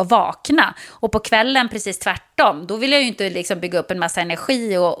igång och vakna. Och på kvällen precis tvärtom. Då vill jag ju inte liksom bygga upp en massa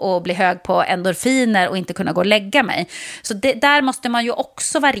energi och bli hög på endorfiner och inte kunna gå och lägga mig. Så där måste man ju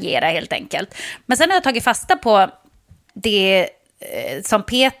också variera helt enkelt. Men sen har jag tagit fasta på det som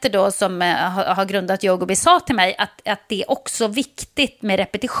Peter då som har grundat Yogobi sa till mig att det är också viktigt med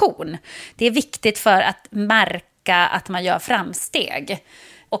repetition. Det är viktigt för att märka att man gör framsteg.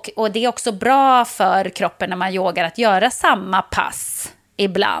 Och det är också bra för kroppen när man yogar att göra samma pass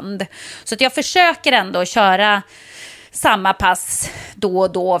ibland. Så att jag försöker ändå köra samma pass då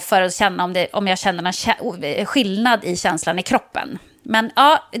och då för att känna om jag känner någon skillnad i känslan i kroppen. Men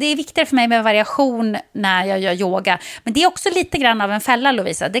ja, det är viktigare för mig med variation när jag gör yoga. Men det är också lite grann av en fälla,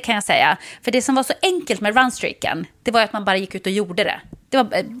 Lovisa, det kan jag säga. För det som var så enkelt med runstreaken, det var att man bara gick ut och gjorde det. Det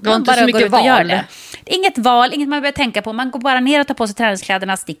var inte bara så mycket ut och val. det. Inget val, inget man behöver tänka på. Man går bara ner och tar på sig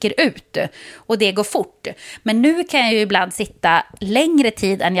träningskläderna, sticker ut. Och det går fort. Men nu kan jag ju ibland sitta längre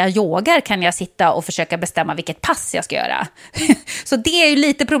tid än jag yogar. Kan jag sitta och försöka bestämma vilket pass jag ska göra. Så det är ju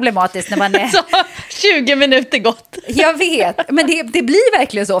lite problematiskt när man är... Så 20 minuter gått. Jag vet, men det blir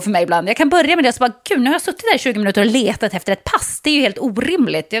verkligen så för mig ibland. Jag kan börja med det och så bara, gud, nu har jag suttit där i 20 minuter och letat efter ett pass. Det är ju helt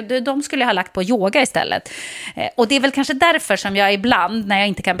orimligt. De skulle jag ha lagt på yoga istället. Och det är väl kanske därför som jag ibland, när jag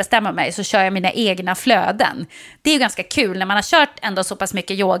inte kan bestämma mig, så kör jag mina egna flöden. Det är ju ganska kul när man har kört ändå så pass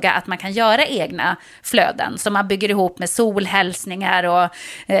mycket yoga att man kan göra egna flöden som man bygger ihop med solhälsningar och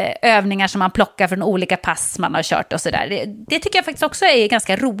övningar som man plockar från olika pass man har kört och sådär. Det tycker jag faktiskt också är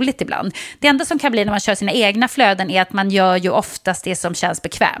ganska roligt ibland. Det enda som kan bli när man kör sina egna flöden är att man gör ju oftast det som känns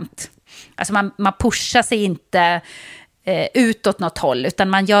bekvämt. Alltså man pushar sig inte utåt något håll, utan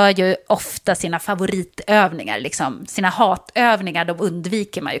man gör ju ofta sina favoritövningar, liksom. Sina hatövningar, de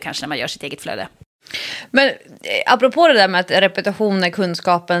undviker man ju kanske när man gör sitt eget flöde. Men apropå det där med att repetition är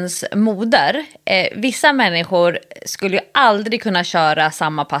kunskapens moder, vissa människor skulle ju aldrig kunna köra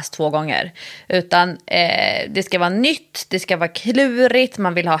samma pass 2 gånger, utan det ska vara nytt, det ska vara klurigt,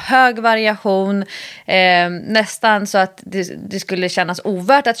 man vill ha hög variation, nästan så att det skulle kännas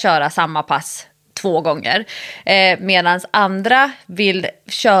ovärt att köra samma pass 2 gånger. Medan andra vill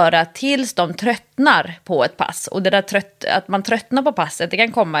köra tills de tröttnar på ett pass. Och det där att man tröttnar på passet, det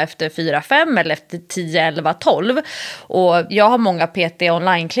kan komma efter 4-5 eller efter 10-11-12. Och jag har många PT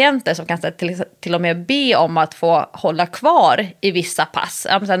online-klienter som kan till och med be om att få hålla kvar i vissa pass.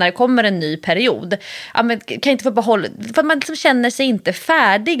 När det kommer en ny period. Kan inte få behålla, för man liksom känner sig inte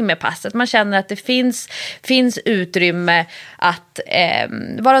färdig med passet. Man känner att det finns utrymme att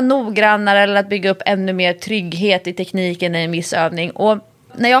vara noggrannare eller att bygga upp ännu mer trygghet i tekniken i en viss övning. Och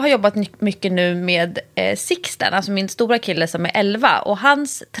när jag har jobbat mycket nu med Sixten, alltså min stora kille som är 11, och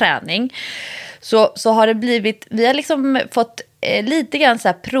hans träning, så har det blivit, vi har liksom fått lite grann så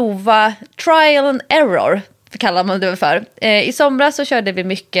här prova trial and error, kallar man det för. I somras så körde vi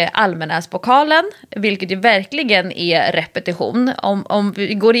mycket Almenäspokalen, vilket ju verkligen är repetition. Om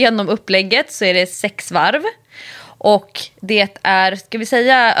vi går igenom upplägget så är det 6 varv. Och det är, ska vi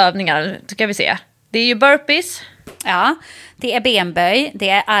säga övningar, ska vi se. Det är ju burpees. Ja, det är benböj, det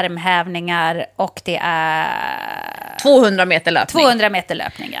är armhävningar och det är... 200 meter löpning. 200 meter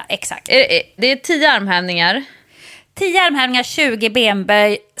löpning, ja, exakt. Det är 10 armhävningar. 10 armhävningar, 20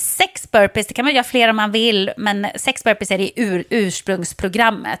 benböj, 6 burpees. Det kan man göra fler om man vill, men 6 burpees är det i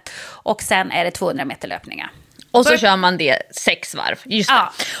ursprungsprogrammet. Och sen är det 200 meter löpningar. Och så kör man det 6 varv, just det.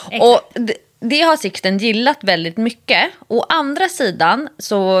 Ja, och det har Sixten gillat väldigt mycket. Å andra sidan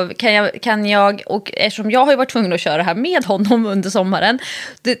så kan jag, och eftersom jag har ju varit tvungen att köra här med honom under sommaren,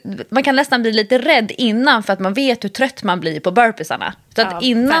 man kan nästan bli lite rädd innan för att man vet hur trött man blir på burpeesarna. Så att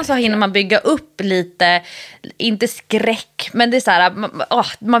innan så hinner man bygga upp lite, inte skräck, men det är så här,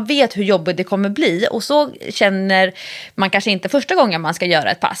 man vet hur jobbigt det kommer bli. Och så känner man kanske inte första gången man ska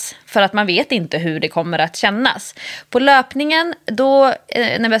göra ett pass. För att man vet inte hur det kommer att kännas. På löpningen, då,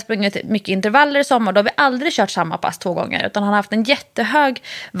 när vi har sprungit mycket intervaller i sommar, då har vi aldrig kört samma pass 2 gånger. Utan han har haft en jättehög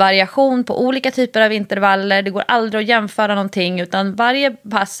variation på olika typer av intervaller. Det går aldrig att jämföra någonting, utan varje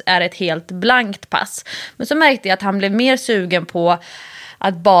pass är ett helt blankt pass. Men så märkte jag att han blev mer sugen på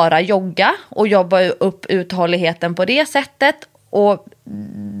att bara jogga och jobba upp uthålligheten på det sättet. Och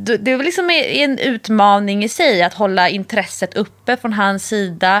det var liksom en utmaning i sig att hålla intresset uppe från hans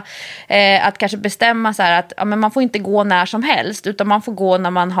sida. Att kanske bestämma så här att men man får inte gå när som helst, utan man får gå när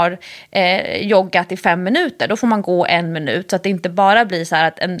man har joggat i 5 minuter. Då får man gå 1 minut, så att det inte bara blir så här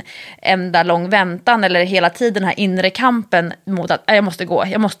att en enda lång väntan eller hela tiden den här inre kampen mot att jag måste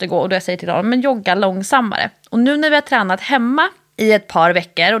gå. Och då jag säger till honom, men jogga långsammare. Och nu när vi har tränat hemma i ett par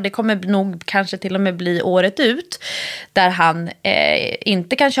veckor, och det kommer nog kanske till och med bli året ut, där han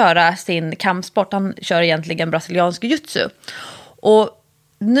inte kan köra sin kampsport. Han kör egentligen brasiliansk jiu-jitsu. Och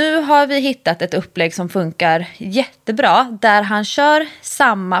nu har vi hittat ett upplägg som funkar jättebra, där han kör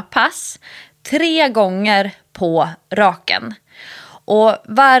samma pass 3 gånger på raken. Och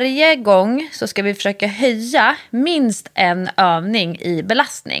varje gång så ska vi försöka höja minst en övning i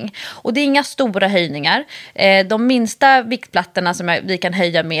belastning. Och det är inga stora höjningar. De minsta viktplattorna som vi kan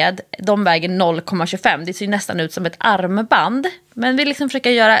höja med, de väger 0,25. Det ser ju nästan ut som ett armband. Men vi liksom försöker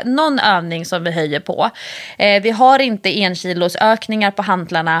göra någon övning som vi höjer på. Vi har inte 1 kilos ökningar på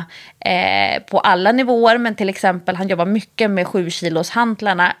hantlarna på alla nivåer. Men till exempel, han jobbar mycket med 7 kilos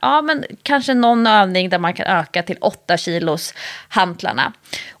hantlarna. Ja, men kanske någon övning där man kan öka till 8 kilos hantlarna.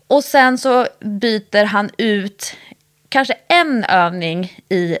 Och sen så byter han ut kanske en övning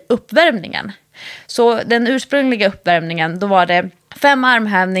i uppvärmningen. Så den ursprungliga uppvärmningen, då var det 5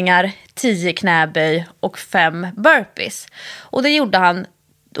 armhävningar, 10 knäböj och 5 burpees. Och det gjorde han,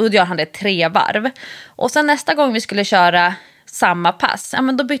 och då gör han det 3 varv. Och sen nästa gång vi skulle köra samma pass, ja,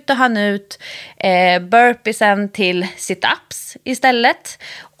 men då bytte han ut burpeesen till sit-ups istället.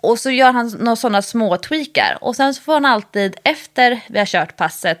 Och så gör han några sådana små tweakar. Och sen så får han alltid, efter vi har kört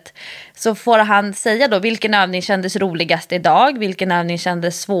passet, så får han säga då vilken övning kändes roligast idag, vilken övning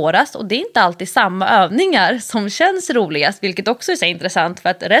kändes svårast. Och det är inte alltid samma övningar som känns roligast, vilket också är så intressant, för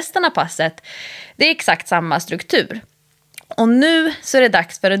att resten av passet, det är exakt samma struktur. Och nu så är det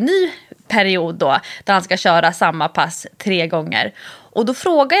dags för en ny period då, där han ska köra samma pass 3 gånger. Och då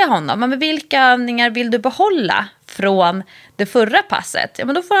frågar jag honom, men vilka övningar vill du behålla från det förra passet? Ja,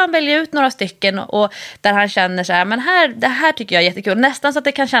 men då får han välja ut några stycken, och där han känner så här, men det här tycker jag är jättekul. Nästan så att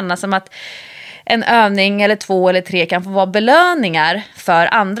det kan kännas som att en övning eller 2 eller 3 kan få vara belöningar för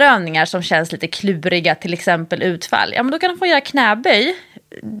andra övningar som känns lite kluriga, till exempel utfall. Ja, men då kan han få göra knäböj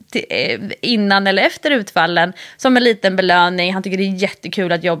innan eller efter utfallen som en liten belöning. Han tycker det är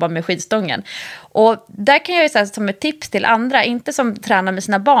jättekul att jobba med skidstången. Och där kan jag ju säga som ett tips till andra, inte som tränar med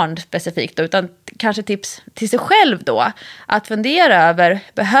sina barn specifikt då, utan kanske tips till sig själv då, att fundera över,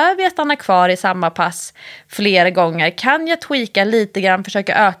 behöver jag stanna kvar i samma pass flera gånger? Kan jag tweaka lite grann,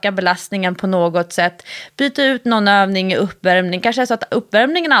 försöka öka belastningen på något sätt, byta ut någon övning i uppvärmning? Kanske är så att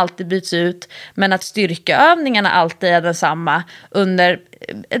uppvärmningen alltid byts ut, men att styrkeövningarna alltid är densamma under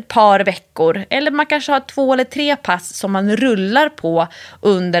ett par veckor. Eller man kanske har 2 eller 3 pass som man rullar på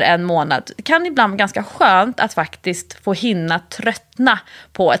under en månad. Det kan ibland vara ganska skönt att faktiskt få hinna tröttna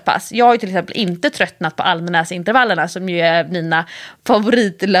på ett pass. Jag har ju till exempel inte tröttnat på Almenäsintervallerna, som ju är mina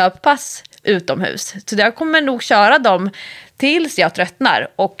favoritlöppass utomhus. Så jag kommer nog köra dem tills jag tröttnar.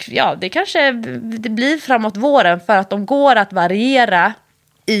 Och ja, det blir framåt våren, för att de går att variera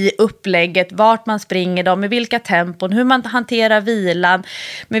i upplägget, vart man springer dem, med vilka tempon, hur man hanterar vilan,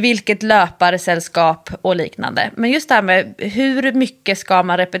 med vilket löparsällskap och liknande. Men just det här med hur mycket ska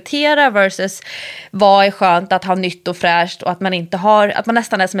man repetera versus vad är skönt att ha nytt och fräscht, och att man inte har, att man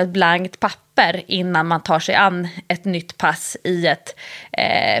nästan är som ett blankt papper innan man tar sig an ett nytt pass i ett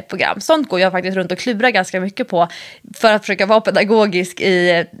program. Sånt går jag faktiskt runt och klurar ganska mycket på, för att försöka vara pedagogisk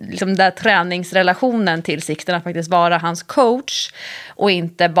i liksom den där träningsrelationen till Sixten, att faktiskt vara hans coach och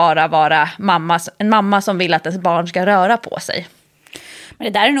inte bara vara en mamma som vill att ens barn ska röra på sig. Men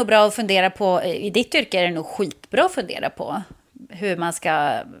det där är nog bra att fundera på. I ditt yrke är det nog skitbra att fundera på hur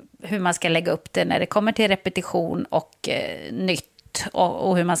man ska lägga upp det när det kommer till repetition och nytt,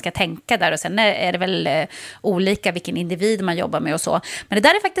 och hur man ska tänka där. Och sen är det väl olika vilken individ man jobbar med och så. Men det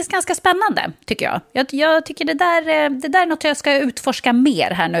där är faktiskt ganska spännande, tycker jag. Jag tycker det där är något jag ska utforska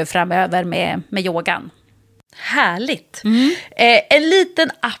mer här nu framöver med yogan. Härligt. En liten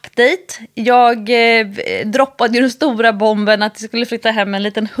update. Jag droppade ju den stora bomben att jag skulle flytta hem en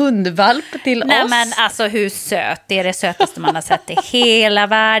liten hundvalp till oss. Nej men alltså hur söt. Det är det sötaste man har sett i hela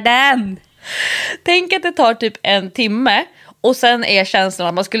världen. Tänk att det tar typ 1 timme. Och sen är känslan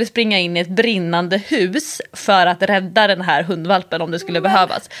att man skulle springa in i ett brinnande hus för att rädda den här hundvalpen om det skulle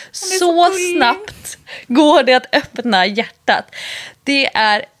behövas. Så snabbt går det att öppna hjärtat. Det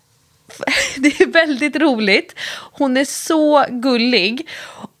är väldigt roligt. Hon är så gullig.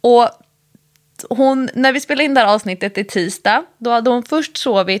 Och när vi spelade in det här avsnittet i tisdag, då hade hon först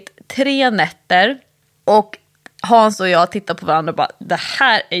sovit 3 nätter. Och Hans och jag tittar på varandra och bara, det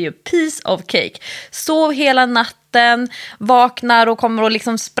här är ju piece of cake. Sov hela natten, vaknar och kommer och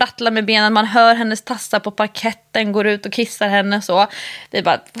liksom sprattlar med benen. Man hör hennes tassar på parketten, går ut och kissar henne så. Vi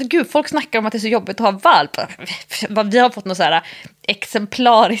bara, gud, folk snackar om att det är så jobbigt att ha valp. Vi har fått något så här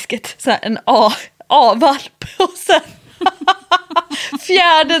exemplariskt, så här en A-valp. Och sen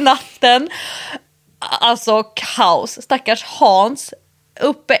 4:e natten, alltså kaos. Stackars Hans,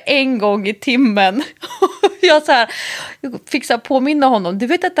 uppe 1 gång i timmen. Jag fick så här påminna honom. Du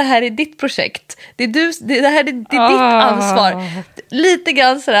vet att det här är ditt projekt. Det här är ditt ansvar. Lite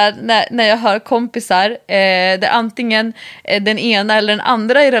grann sådär när jag hör kompisar där antingen den ena eller den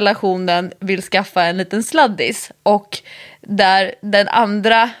andra i relationen vill skaffa en liten sladdis. Och där den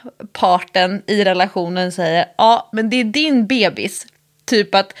andra parten i relationen säger, ja men det är din bebis.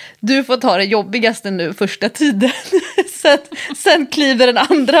 Typ att du får ta det jobbigaste nu första tiden. sen kliver den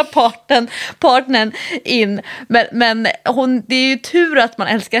andra partnern in. Men det är ju tur att man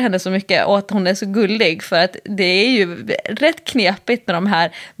älskar henne så mycket och att hon är så gullig. För att det är ju rätt knepigt med de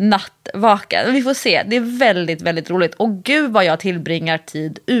här nattvakan. Vi får se, det är väldigt, väldigt roligt. Och gud vad jag tillbringar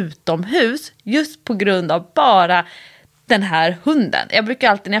tid utomhus just på grund av bara den här hunden. Jag brukar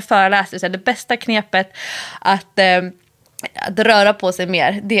alltid när jag föreläser säga det bästa knepet att röra på sig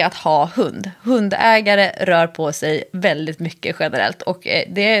mer, det är att ha hund. Hundägare rör på sig väldigt mycket generellt. Och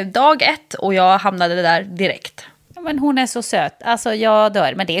det är dag 1 och jag hamnade där direkt. Men hon är så söt. Alltså jag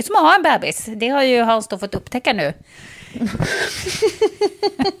dör. Men det är som att ha en bebis. Det har ju Hans då fått upptäcka nu.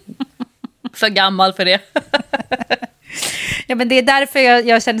 För gammal för det. Ja, men det är därför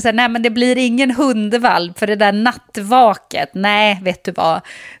jag känner så här, nej men det blir ingen hundvalp för det där nattvaket. Nej, vet du vad?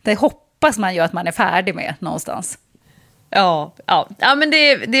 Det hoppas man ju att man är färdig med någonstans. Ja, men det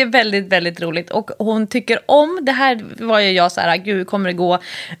är väldigt, väldigt roligt. Och hon tycker om, det här var ju jag så här, gud kommer det gå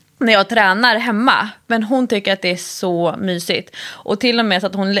när jag tränar hemma. Men hon tycker att det är så mysigt. Och till och med så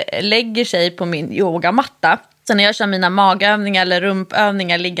att hon lägger sig på min yogamatta. Så när jag kör mina magövningar eller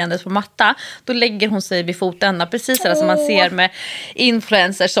rumpövningar liggandes på matta, då lägger hon sig vid fotändan. Precis som man ser med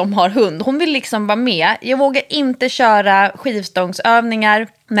influencers som har hund. Hon vill liksom vara med. Jag vågar inte köra skivstångsövningar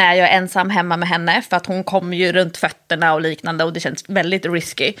när jag är ensam hemma med henne. För att hon kommer ju runt fötterna och liknande och det känns väldigt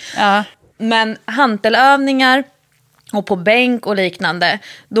risky. Ja. Men hantelövningar och på bänk och liknande,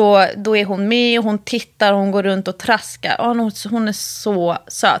 då är hon med och hon tittar, hon går runt och traskar. Hon är så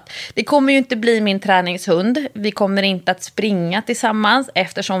söt. Det kommer ju inte bli min träningshund. Vi kommer inte att springa tillsammans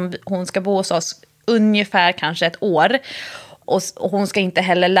eftersom hon ska bo hos oss ungefär kanske 1 år. Och hon ska inte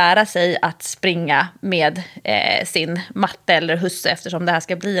heller lära sig att springa med sin matte eller husse eftersom det här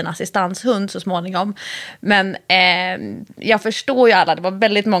ska bli en assistanshund så småningom. Men jag förstår ju alla, det var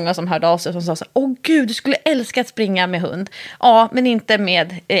väldigt många som hörde av sig som sa så: åh gud, du skulle älska att springa med hund. Ja, men inte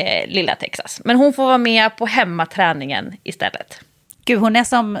med lilla Texas. Men hon får vara med på hemmaträningen istället. Gud, hon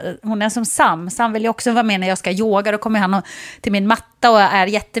är som Sam. Sam vill ju också vara med när jag ska yoga. Då kommer han till min matta och är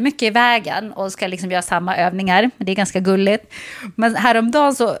jättemycket i vägen och ska liksom göra samma övningar. Det är ganska gulligt. Men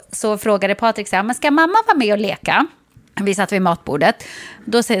häromdagen så frågade Patrik så här, men ska mamma vara med och leka? Vi satt vid matbordet.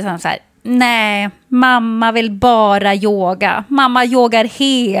 Då säger han så här, nej, mamma vill bara yoga. Mamma yogar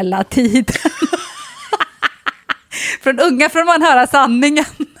hela tiden. Från unga får man höra sanningen.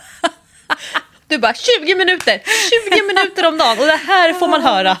 Du bara 20 minuter om dagen och det här får man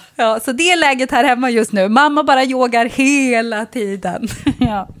höra. Ja, så det är läget här hemma just nu. Mamma bara yogar hela tiden.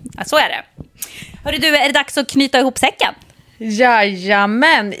 Ja, så är det. Hörru du, är det dags att knyta ihop säcken?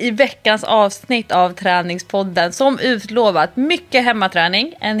 Jajamän, i veckans avsnitt av Träningspodden som utlovat mycket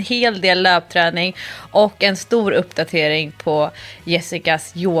hemmaträning, en hel del löpträning och en stor uppdatering på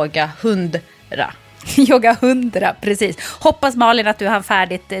Jessicas yoga 100. Yoga 100, precis. Hoppas Malin att du har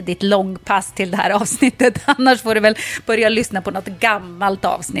färdigt ditt långpass till det här avsnittet. Annars får du väl börja lyssna på något gammalt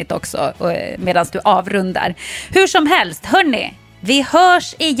avsnitt också medan du avrundar. Hur som helst, hörni, vi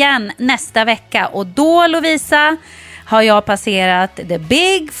hörs igen nästa vecka. Och då, Lovisa, har jag passerat the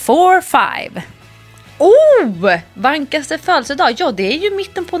big 4-5. Vankaste födelsedag. Ja, det är ju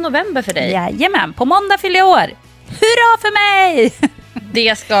mitten på november för dig. Jajamän, på måndag fyller jag år. Hurra för mig!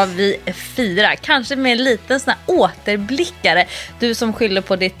 Det ska vi fira. Kanske med en liten sån här återblickare. Du som skyller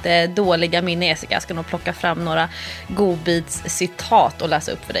på ditt dåliga minne, Jessica, ska nog plocka fram några godbits-citat och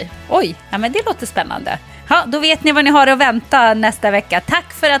läsa upp för dig. Oj, ja, men det låter spännande. Ja, då vet ni vad ni har att vänta nästa vecka.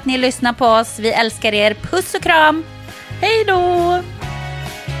 Tack för att ni lyssnar på oss. Vi älskar er. Puss och kram. Hej då!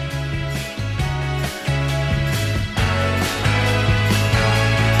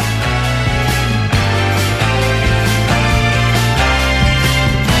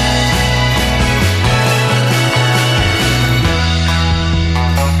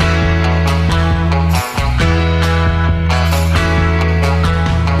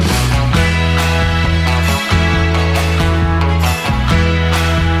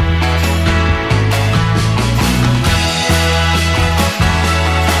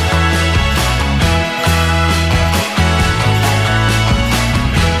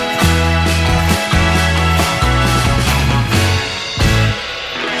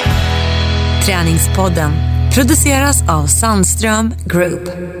 Träningspodden produceras av Sandström Group.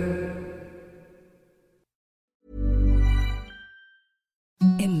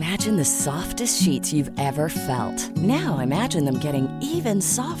 Imagine the softest sheets you've ever felt. Now imagine them getting even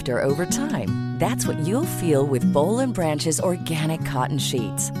softer over time. That's what you'll feel with Boll & Branch's organic cotton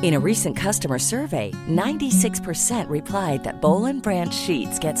sheets. In a recent customer survey, 96% replied that Boll & Branch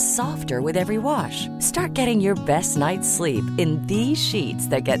sheets get softer with every wash. Start getting your best night's sleep in these sheets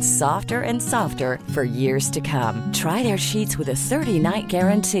that get softer and softer for years to come. Try their sheets with a 30-night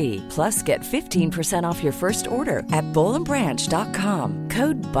guarantee. Plus, get 15% off your first order at bollandbranch.com.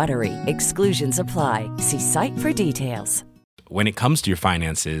 Code BUTTERY. Exclusions apply. See site for details. When it comes to your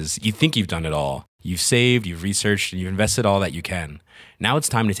finances, you think you've done it all. You've saved, you've researched, and you've invested all that you can. Now it's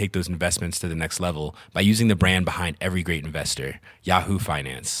time to take those investments to the next level by using the brand behind every great investor, Yahoo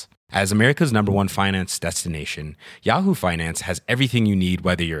Finance. As America's #1 finance destination, Yahoo Finance has everything you need,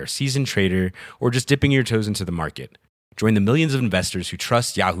 whether you're a seasoned trader or just dipping your toes into the market. Join the millions of investors who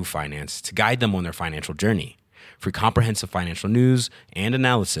trust Yahoo Finance to guide them on their financial journey. For comprehensive financial news and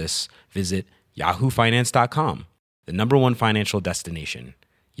analysis, visit yahoofinance.com. The #1 financial destination,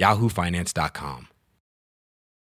 yahoofinance.com.